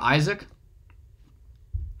coming of Isaac.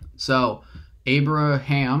 So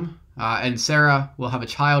Abraham and Sarah will have a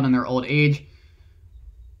child in their old age.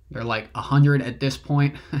 They're like 100 at this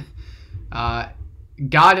point.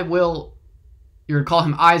 God will, you're going to call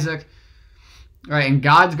him Isaac, right? And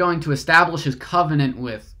God's going to establish his covenant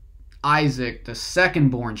with Isaac, the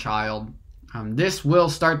second-born child. This will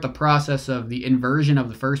start the process of the inversion of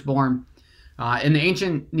the firstborn. In the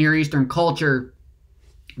ancient Near Eastern culture,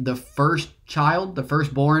 the first child, the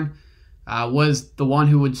firstborn, was the one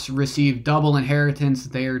who would receive double inheritance.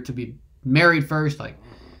 They are to be married first. Like,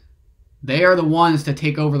 they are the ones to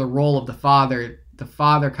take over the role of the father. The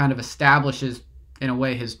father kind of establishes, in a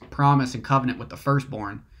way, his promise and covenant with the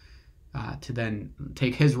firstborn to then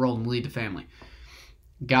take his role and lead the family.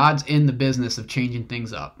 God's in the business of changing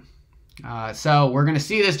things up. So we're going to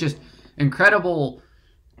see this just incredible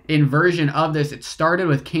inversion of this. It started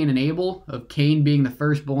with Cain and Abel, of Cain being the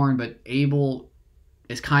firstborn, but Abel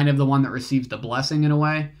is kind of the one that receives the blessing in a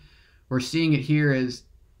way. We're seeing it here as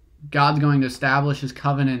God's going to establish his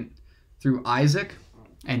covenant through Isaac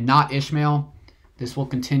and not Ishmael. This will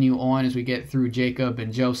continue on as we get through Jacob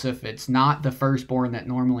and Joseph. It's not the firstborn that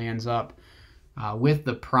normally ends up with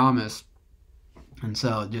the promise. And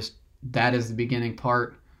so just that is the beginning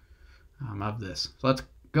part of this. So let's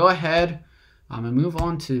go ahead and move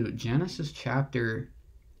on to Genesis chapter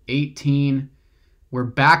 18. We're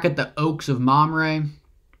back at the oaks of Mamre.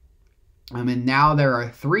 And now there are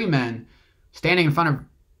three men standing in front of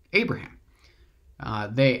Abraham.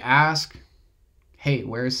 They ask, hey,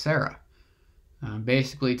 where's Sarah?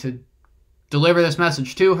 Basically to deliver this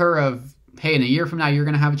message to her of, hey, in a year from now, you're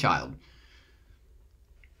going to have a child.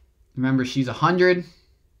 Remember, she's 100.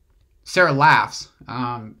 Sarah laughs.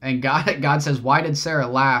 And God says, why did Sarah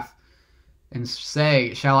laugh and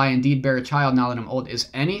say, shall I indeed bear a child now that I'm old? Is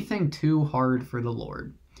anything too hard for the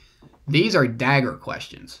Lord? These are dagger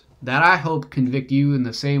questions that I hope convict you in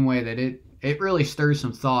the same way that it really stirs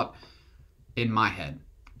some thought in my head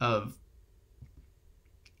of,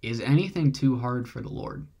 is anything too hard for the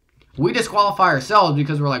Lord? We disqualify ourselves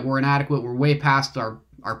because we're inadequate. We're way past our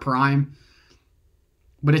prime.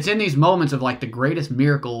 But it's in these moments of like the greatest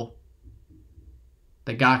miracle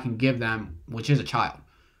that God can give them, which is a child.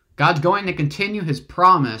 God's going to continue his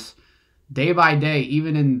promise day by day,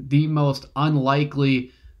 even in the most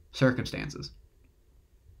unlikely circumstances.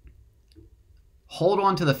 Hold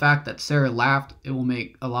on to the fact that Sarah laughed. It will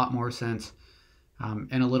make a lot more sense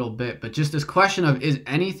in a little bit. But just this question of, is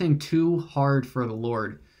anything too hard for the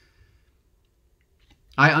Lord?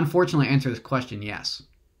 I unfortunately answer this question yes,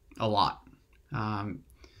 a lot.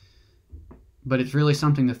 But it's really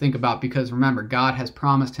something to think about because remember, God has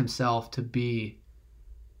promised himself to be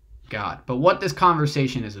God. But what this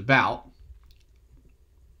conversation is about,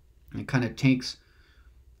 it kind of takes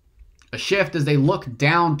a shift as they look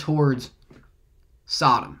down towards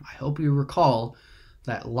Sodom. I hope you recall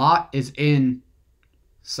that Lot is in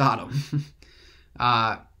Sodom.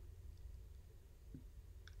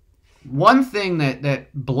 One thing that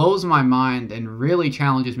blows my mind and really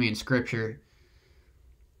challenges me in Scripture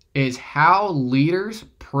is how leaders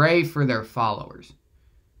pray for their followers,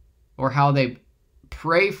 or how they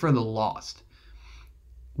pray for the lost.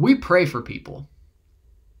 We pray for people,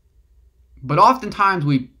 but oftentimes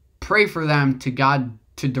we pray for them to God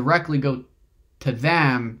to directly go to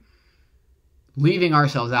them, leaving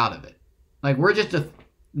ourselves out of it. Like we're just a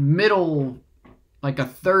middle, like a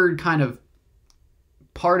third kind of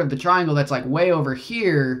part of the triangle that's like way over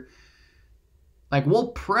here. Like we'll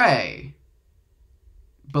pray,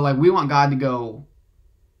 but like we want God to go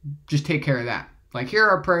just take care of that. Like, hear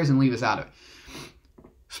our prayers and leave us out of it.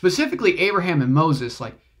 Specifically, Abraham and Moses,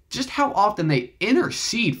 like, just how often they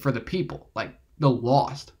intercede for the people, like the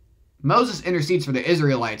lost. Moses intercedes for the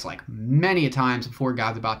Israelites like many a times before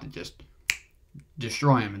God's about to just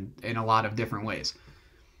destroy him in a lot of different ways.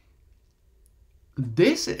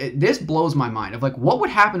 This blows my mind of like, what would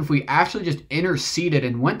happen if we actually just interceded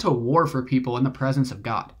and went to war for people in the presence of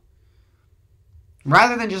God?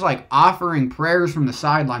 Rather than just like offering prayers from the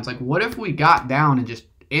sidelines, like what if we got down and just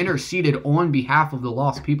interceded on behalf of the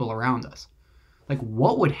lost people around us? Like,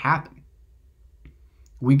 what would happen?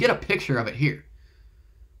 We get a picture of it here.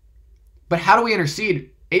 But how do we intercede?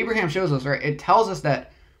 Abraham shows us, right? It tells us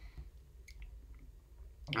that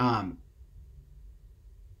give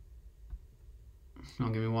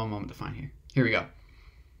me one moment to find here. Here we go.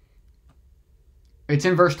 It's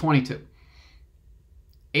in verse 22.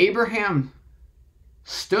 Abraham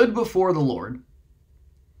stood before the Lord.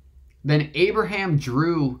 Then Abraham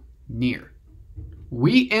drew near.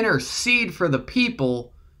 We intercede for the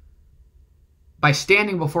people by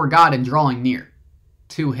standing before God and drawing near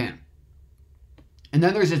to him. And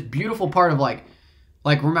then there's this beautiful part of like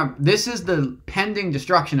remember, this is the pending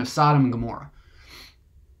destruction of Sodom and Gomorrah.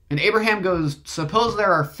 And Abraham goes, suppose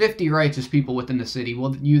there are 50 righteous people within the city.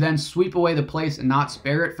 Will you then sweep away the place and not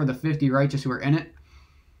spare it for the 50 righteous who are in it?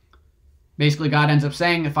 Basically, God ends up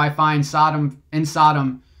saying, if I find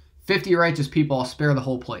Sodom 50 righteous people, I'll spare the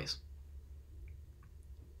whole place.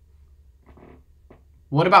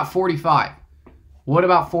 What about 45? What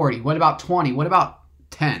about 40? What about 20? What about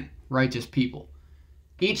 10 righteous people?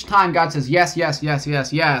 Each time God says, yes, yes, yes,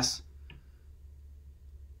 yes, yes,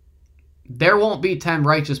 there won't be 10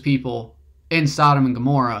 righteous people in Sodom and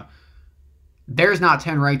Gomorrah. There's not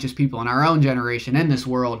 10 righteous people in our own generation in this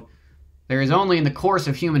world. There has only in the course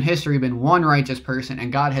of human history been one righteous person,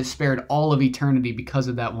 and God has spared all of eternity because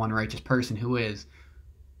of that one righteous person, who is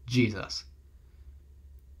Jesus.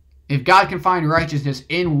 If God can find righteousness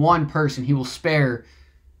in one person, he will spare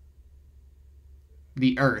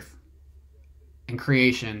the earth and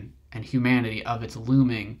creation and humanity of its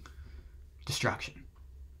looming destruction.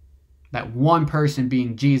 That one person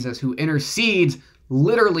being Jesus, who intercedes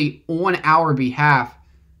literally on our behalf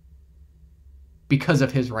because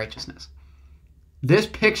of his righteousness. This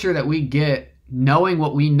picture that we get, knowing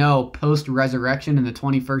what we know post-resurrection in the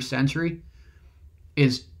 21st century,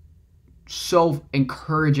 is so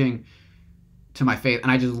encouraging to my faith.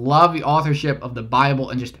 And I just love the authorship of the Bible,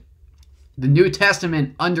 and just the New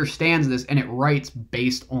Testament understands this and it writes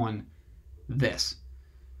based on this.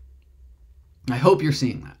 I hope you're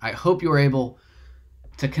seeing that. I hope you're able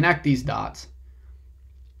to connect these dots,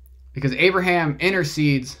 because Abraham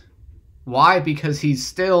intercedes. Why? Because he's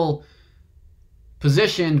still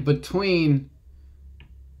positioned between,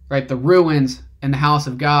 right, the ruins and the house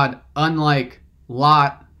of God, unlike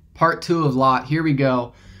Lot. Part 2 of Lot. Here we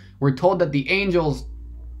go. We're told that the angels,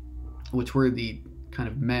 which were the kind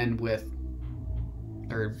of men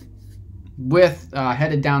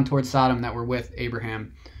headed down towards Sodom that were with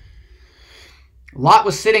Abraham. Lot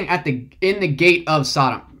was sitting in the gate of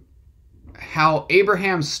Sodom. How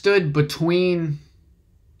Abraham stood between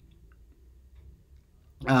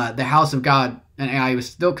the house of God and Ai. He was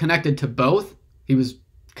still connected to both. He was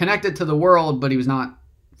connected to the world, but he was not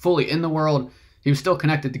fully in the world. He was still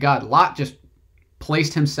connected to God. Lot just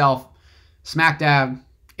placed himself smack dab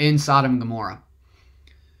in Sodom and Gomorrah.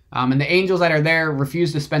 And the angels that are there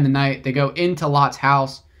refuse to spend the night. They go into Lot's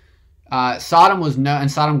house. Sodom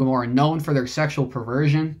and Sodom and Gomorrah known for their sexual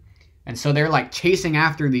perversion. And so they're like chasing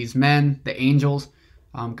after these men, the angels,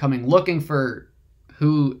 coming looking for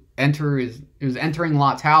who is entering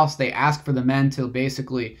Lot's house. They ask for the men to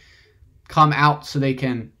basically come out so they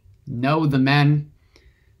can know the men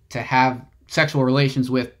to have sexual relations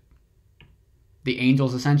with the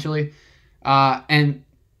angels, essentially. And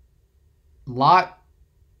Lot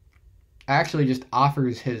actually just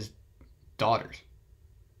offers his daughters.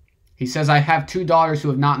 He says, I have 2 daughters who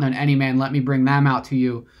have not known any man. Let me bring them out to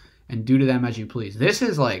you and do to them as you please. This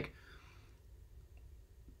is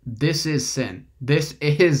sin. This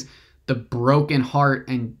is the broken heart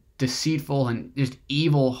and deceitful and just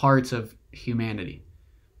evil hearts of humanity.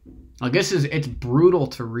 Like, it's brutal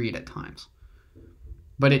to read at times.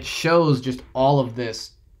 But it shows just all of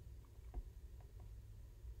this,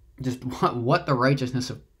 just what the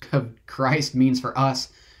righteousness of Christ means for us,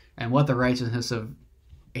 and what the righteousness of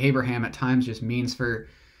Abraham at times just means for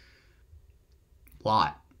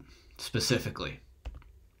Lot, specifically.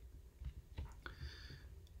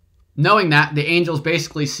 Knowing that, the angels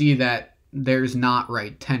basically see that there's not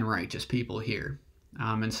 10 righteous people here.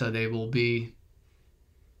 And so they will be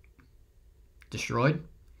destroyed.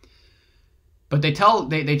 But they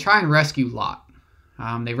try and rescue Lot.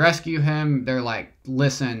 They rescue him. They're like,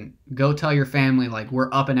 listen, go tell your family, like,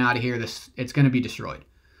 we're up and out of here. It's going to be destroyed.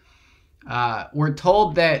 We're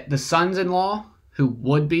told that the sons-in-law who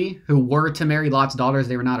were to marry Lot's daughters,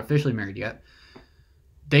 they were not officially married yet,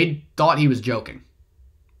 they thought he was joking.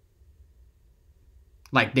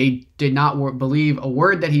 Like, they did not believe a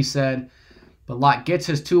word that he said. But Lot gets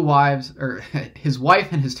his two wives, or his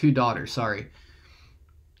wife and his two daughters, sorry.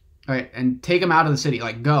 All right, and take him out of the city,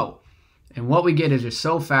 like, go. And what we get is just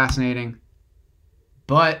so fascinating.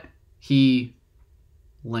 But he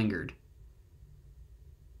lingered.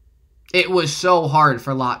 It was so hard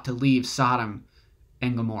for Lot to leave Sodom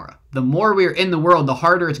and Gomorrah. The more we are in the world, the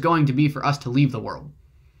harder it's going to be for us to leave the world.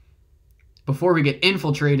 Before we get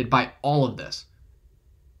infiltrated by all of this.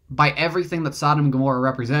 By everything that Sodom and Gomorrah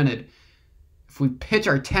represented. If we pitch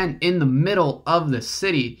our tent in the middle of the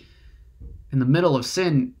city, in the middle of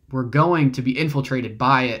sin, we're going to be infiltrated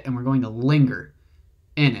by it and we're going to linger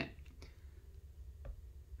in it.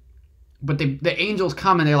 But the angels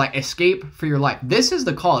come and they're like, escape for your life. This is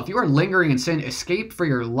the call. If you are lingering in sin, escape for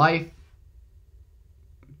your life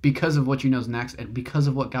because of what you know is next and because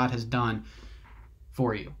of what God has done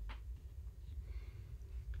for you.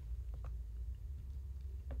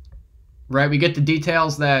 Right? We get the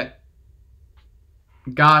details that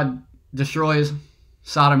God destroys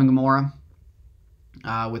Sodom and Gomorrah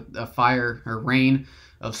with a fire or rain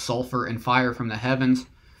of sulfur and fire from the heavens.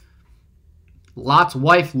 Lot's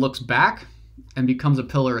wife looks back and becomes a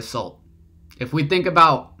pillar of salt. If we think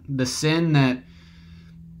about the sin that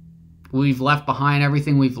we've left behind,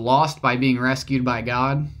 everything we've lost by being rescued by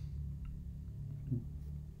God,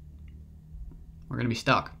 we're going to be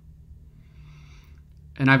stuck.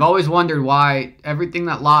 And I've always wondered why everything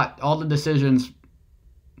that Lot, all the decisions,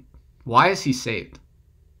 why is he saved?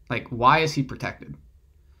 Like, why is he protected?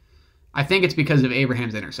 I think it's because of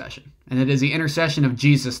Abraham's intercession. And it is the intercession of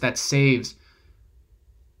Jesus that saves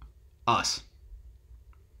us.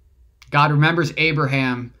 God remembers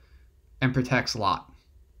Abraham and protects Lot.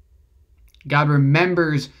 God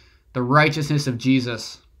remembers the righteousness of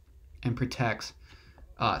Jesus and protects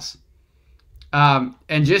us.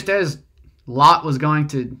 And just as Lot was going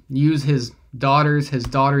to use his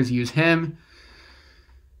daughters use him.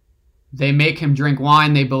 They make him drink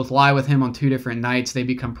wine. They both lie with him on 2 different nights. They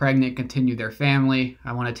become pregnant, continue their family.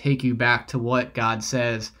 I want to take you back to what God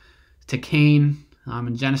says to Cain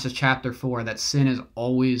in Genesis chapter 4, that sin is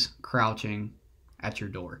always crouching at your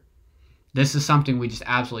door. This is something we just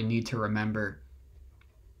absolutely need to remember.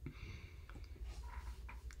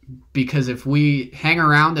 Because if we hang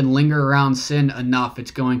around and linger around sin enough,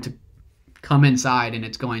 it's going to come inside and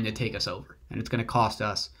it's going to take us over. And it's going to cost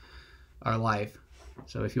us our life.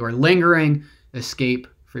 So if you are lingering, escape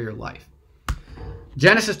for your life.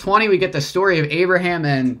 Genesis 20, we get the story of Abraham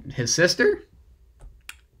and his sister.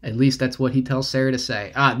 At least that's what he tells Sarah to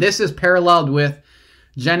say. This is paralleled with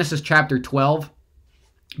Genesis chapter 12.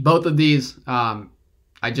 Both of these, I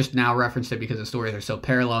just now referenced it because the stories are so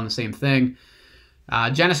parallel and the same thing.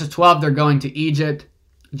 Genesis 12, they're going to Egypt.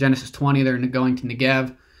 Genesis 20, they're going to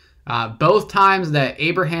Negev. Both times that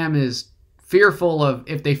Abraham is fearful of,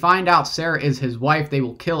 if they find out Sarah is his wife, they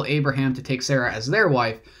will kill Abraham to take Sarah as their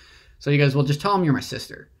wife. So he goes, well, just tell him you're my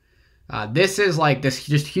sister. This is like this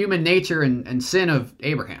just human nature and sin of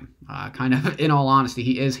Abraham. Kind of, in all honesty,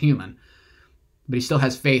 he is human. But he still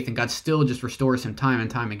has faith, and God still just restores him time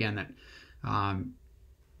and time again. That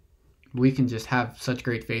we can just have such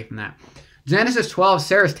great faith in that. Genesis 12,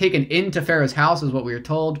 Sarah's taken into Pharaoh's house, is what we are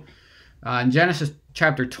told. In Genesis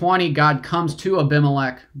chapter 20, God comes to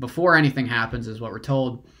Abimelech before anything happens, is what we're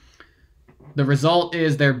told. The result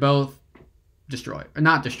is they're both destroyed. Or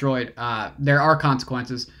not destroyed. There are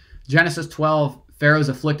consequences. Genesis 12, Pharaoh's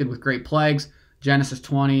afflicted with great plagues. Genesis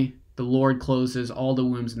 20, the Lord closes all the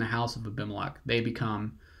wombs in the house of Abimelech. They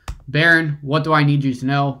become barren. What do I need you to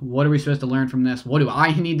know? What are we supposed to learn from this? What do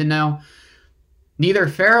I need to know? Neither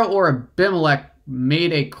Pharaoh or Abimelech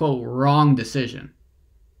made a, quote, wrong decision.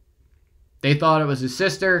 They thought it was his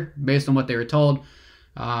sister, based on what they were told.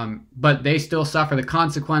 But they still suffer the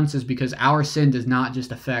consequences because our sin does not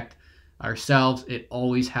just affect ourselves. It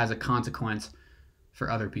always has a consequence for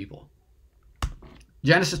other people.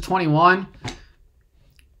 Genesis 21,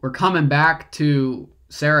 we're coming back to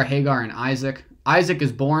Sarah, Hagar, and Isaac. Isaac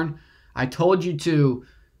is born. I told you to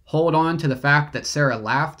hold on to the fact that Sarah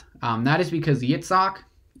laughed. That is because Yitzhak,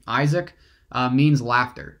 Isaac, means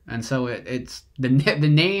laughter. And so it's the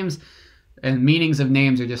names and meanings of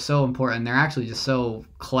names are just so important. They're actually just so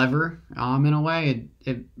clever in a way.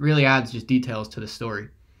 It really adds just details to the story.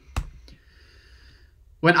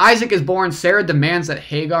 When Isaac is born, Sarah demands that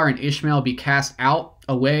Hagar and Ishmael be cast out,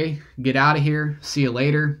 away, get out of here, see you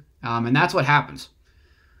later. And that's what happens.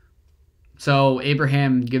 So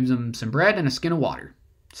Abraham gives them some bread and a skin of water,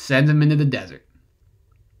 sends them into the desert.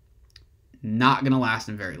 Not going to last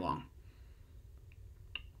them very long.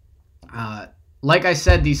 Like I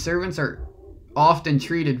said, these servants are often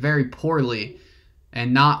treated very poorly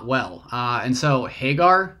and not well. And so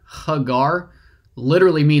Hagar,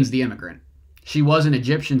 literally means the immigrant. She was an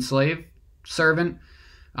Egyptian slave servant.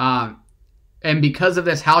 And because of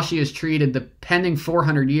this, how she is treated, the pending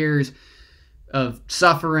 400 years of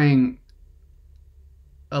suffering,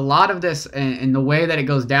 a lot of this, and the way that it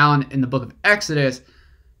goes down in the book of Exodus,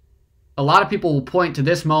 a lot of people will point to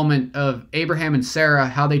this moment of Abraham and Sarah,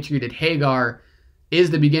 how they treated Hagar,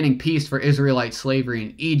 is the beginning piece for Israelite slavery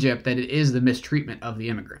in Egypt, that it is the mistreatment of the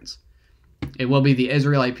immigrants. It will be the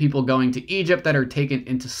Israelite people going to Egypt that are taken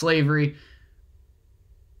into slavery,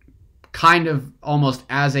 kind of almost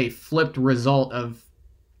as a flipped result of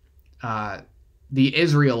the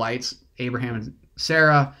Israelites, Abraham and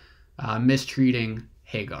Sarah, mistreating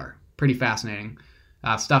Hagar. Pretty fascinating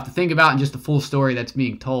stuff to think about, and just the full story that's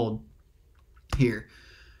being told here.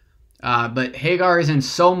 But Hagar is in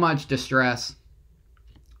so much distress.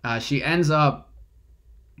 She ends up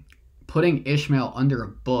putting Ishmael under a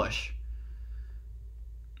bush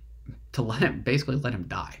to basically let him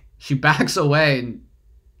die. She backs away and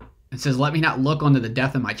says, "Let me not look onto the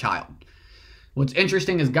death of my child." What's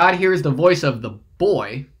interesting is God hears the voice of the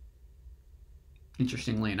boy,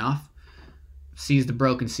 interestingly enough, sees the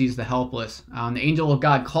broken, sees the helpless. The angel of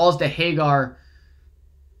God calls to Hagar,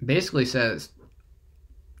 basically says,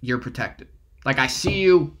 "You're protected. Like, I see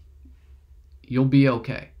you. You'll be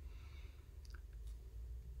okay."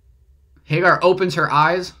 Hagar opens her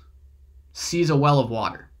eyes, sees a well of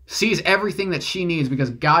water, sees everything that she needs, because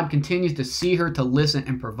God continues to see her, to listen,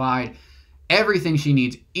 and provide everything she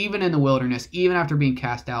needs, even in the wilderness, even after being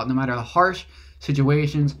cast out. No matter the harsh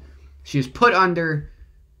situations she is put under,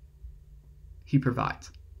 he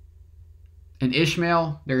provides. And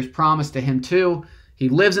Ishmael, there's promise to him too. He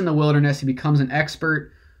lives in the wilderness. He becomes an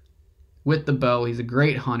expert with the bow. He's a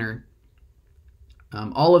great hunter.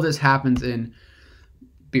 All of this happens in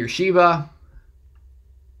Beersheba.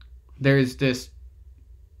 There's this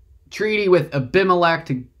treaty with Abimelech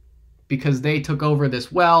because they took over this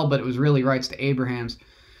well, but it was really rights to Abraham's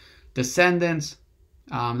descendants.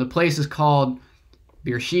 The place is called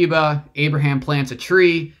Beersheba. Abraham plants a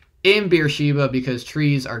tree in Beersheba because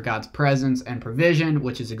trees are God's presence and provision,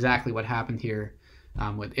 which is exactly what happened here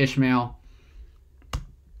with Ishmael.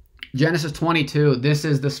 Genesis 22, this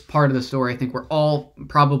is this part of the story I think we're all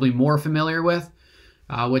probably more familiar with,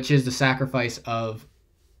 which is the sacrifice of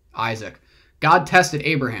Isaac. God tested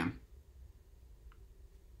Abraham.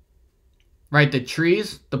 Right? The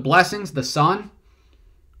trees, the blessings, the son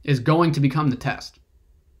is going to become the test.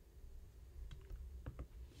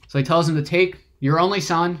 So he tells him to take your only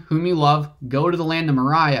son, whom you love, go to the land of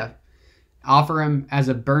Moriah, offer him as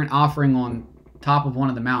a burnt offering on top of one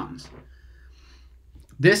of the mountains.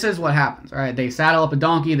 This is what happens. All right, they saddle up a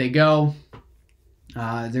donkey, they go.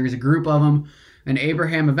 There's a group of them, and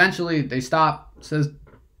Abraham eventually, they stop, says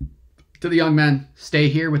to the young men, "Stay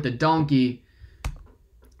here with the donkey.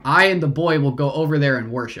 I and the boy will go over there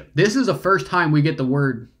and worship." This is the first time we get the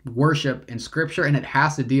word worship in Scripture, and it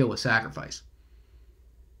has to deal with sacrifice.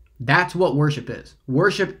 That's what worship is.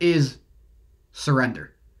 Worship is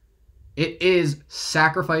surrender. It is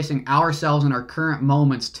sacrificing ourselves in our current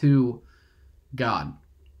moments to God.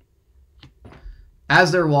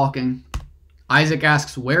 As they're walking, Isaac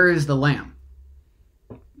asks, "Where is the lamb?"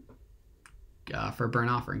 For a burnt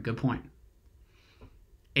offering. Good point.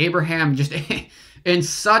 Abraham, just in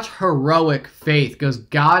such heroic faith, goes,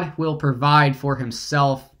 "God will provide for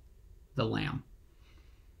himself the lamb."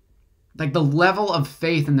 Like, the level of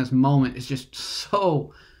faith in this moment is just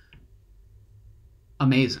so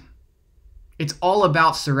amazing. It's all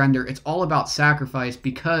about surrender. It's all about sacrifice,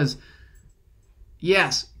 because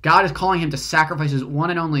yes, God is calling him to sacrifice his one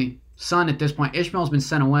and only son at this point. Ishmael's been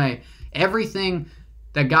sent away. Everything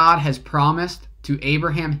that God has promised to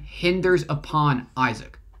Abraham hinders upon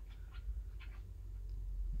Isaac.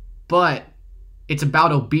 But it's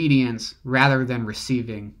about obedience rather than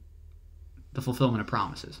receiving the fulfillment of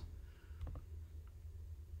promises.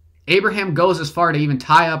 Abraham goes as far to even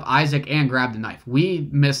tie up Isaac and grab the knife. We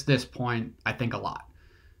miss this point, I think, a lot.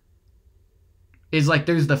 It's like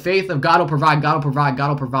there's the faith of God will provide, God will provide, God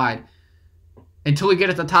will provide. Until we get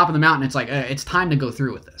at the top of the mountain, it's like, it's time to go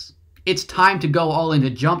through with this. It's time to go all in, to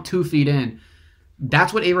jump 2 feet in.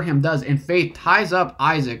 That's what Abraham does. In faith, ties up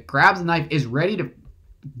Isaac, grabs the knife, is ready to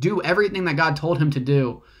do everything that God told him to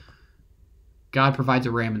do, God provides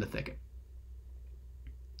a ram in the thicket.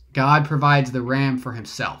 God provides the ram for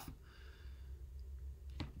himself.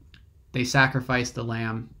 They sacrificed the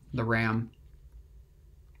ram,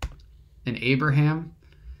 and Abraham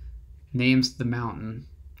names the mountain,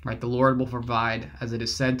 right? The Lord will provide, as it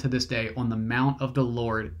is said to this day, on the mount of the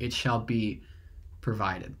Lord it shall be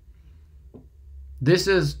provided. This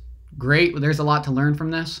is great. There's a lot to learn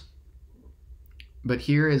from this. But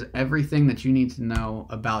here is everything that you need to know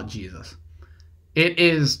about Jesus. It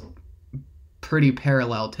is pretty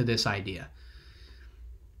parallel to this idea.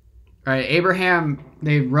 Right? Abraham,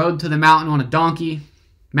 they rode to the mountain on a donkey.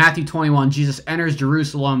 Matthew 21, Jesus enters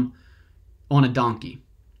Jerusalem on a donkey.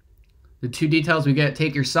 The two details we get: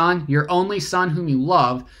 take your son, your only son whom you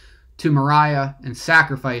love, to Moriah and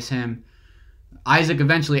sacrifice him. Isaac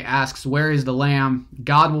eventually asks, where is the lamb?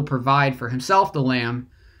 God will provide for himself the lamb.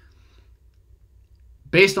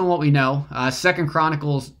 Based on what we know, 2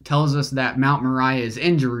 Chronicles tells us that Mount Moriah is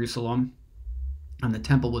in Jerusalem, and the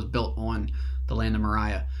temple was built on the land of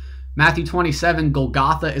Moriah. Matthew 27,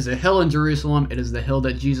 Golgotha is a hill in Jerusalem. It is the hill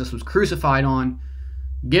that Jesus was crucified on.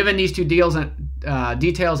 Given these two details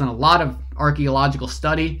and a lot of archaeological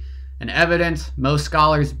study and evidence, most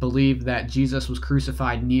scholars believe that Jesus was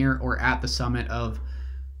crucified near or at the summit of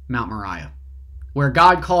Mount Moriah. Where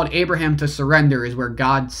God called Abraham to surrender is where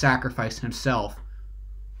God sacrificed himself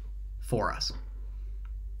for us.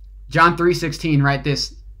 John 3:16, right?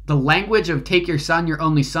 The language of take your son, your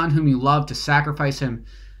only son whom you love, to sacrifice him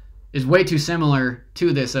is way too similar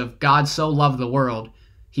to this of God so loved the world,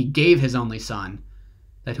 he gave his only son,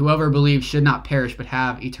 that whoever believes should not perish but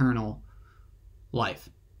have eternal life.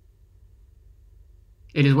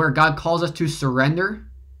 It is where God calls us to surrender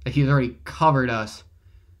that he's already covered us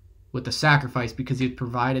with the sacrifice because he's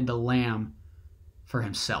provided the lamb for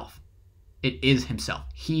himself. It is himself.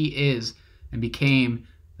 He is and became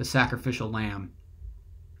the sacrificial lamb.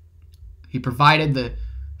 He provided the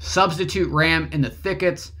substitute ram in the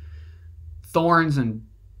thickets, thorns and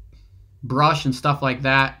brush and stuff like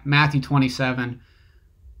that. Matthew 27,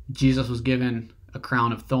 Jesus was given a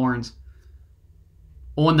crown of thorns.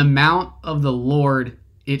 On the mount of the Lord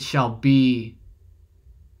it shall be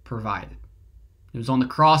provided. It was on the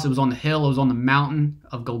cross, it was on the hill, it was on the mountain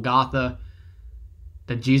of Golgotha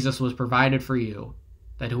that Jesus was provided for you,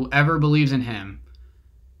 that whoever believes in him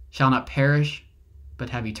shall not perish but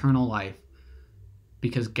have eternal life,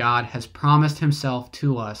 because God has promised himself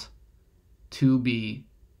to us to be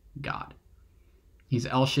God. He's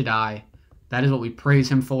El Shaddai. That is what we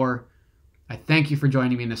praise him for. I thank you for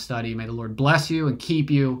joining me in this study. May the Lord bless you and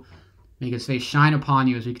keep you. Make his face shine upon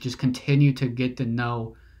you as we just continue to get to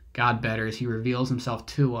know God better as he reveals himself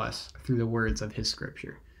to us through the words of his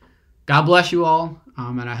scripture. God bless you all,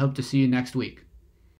 and I hope to see you next week.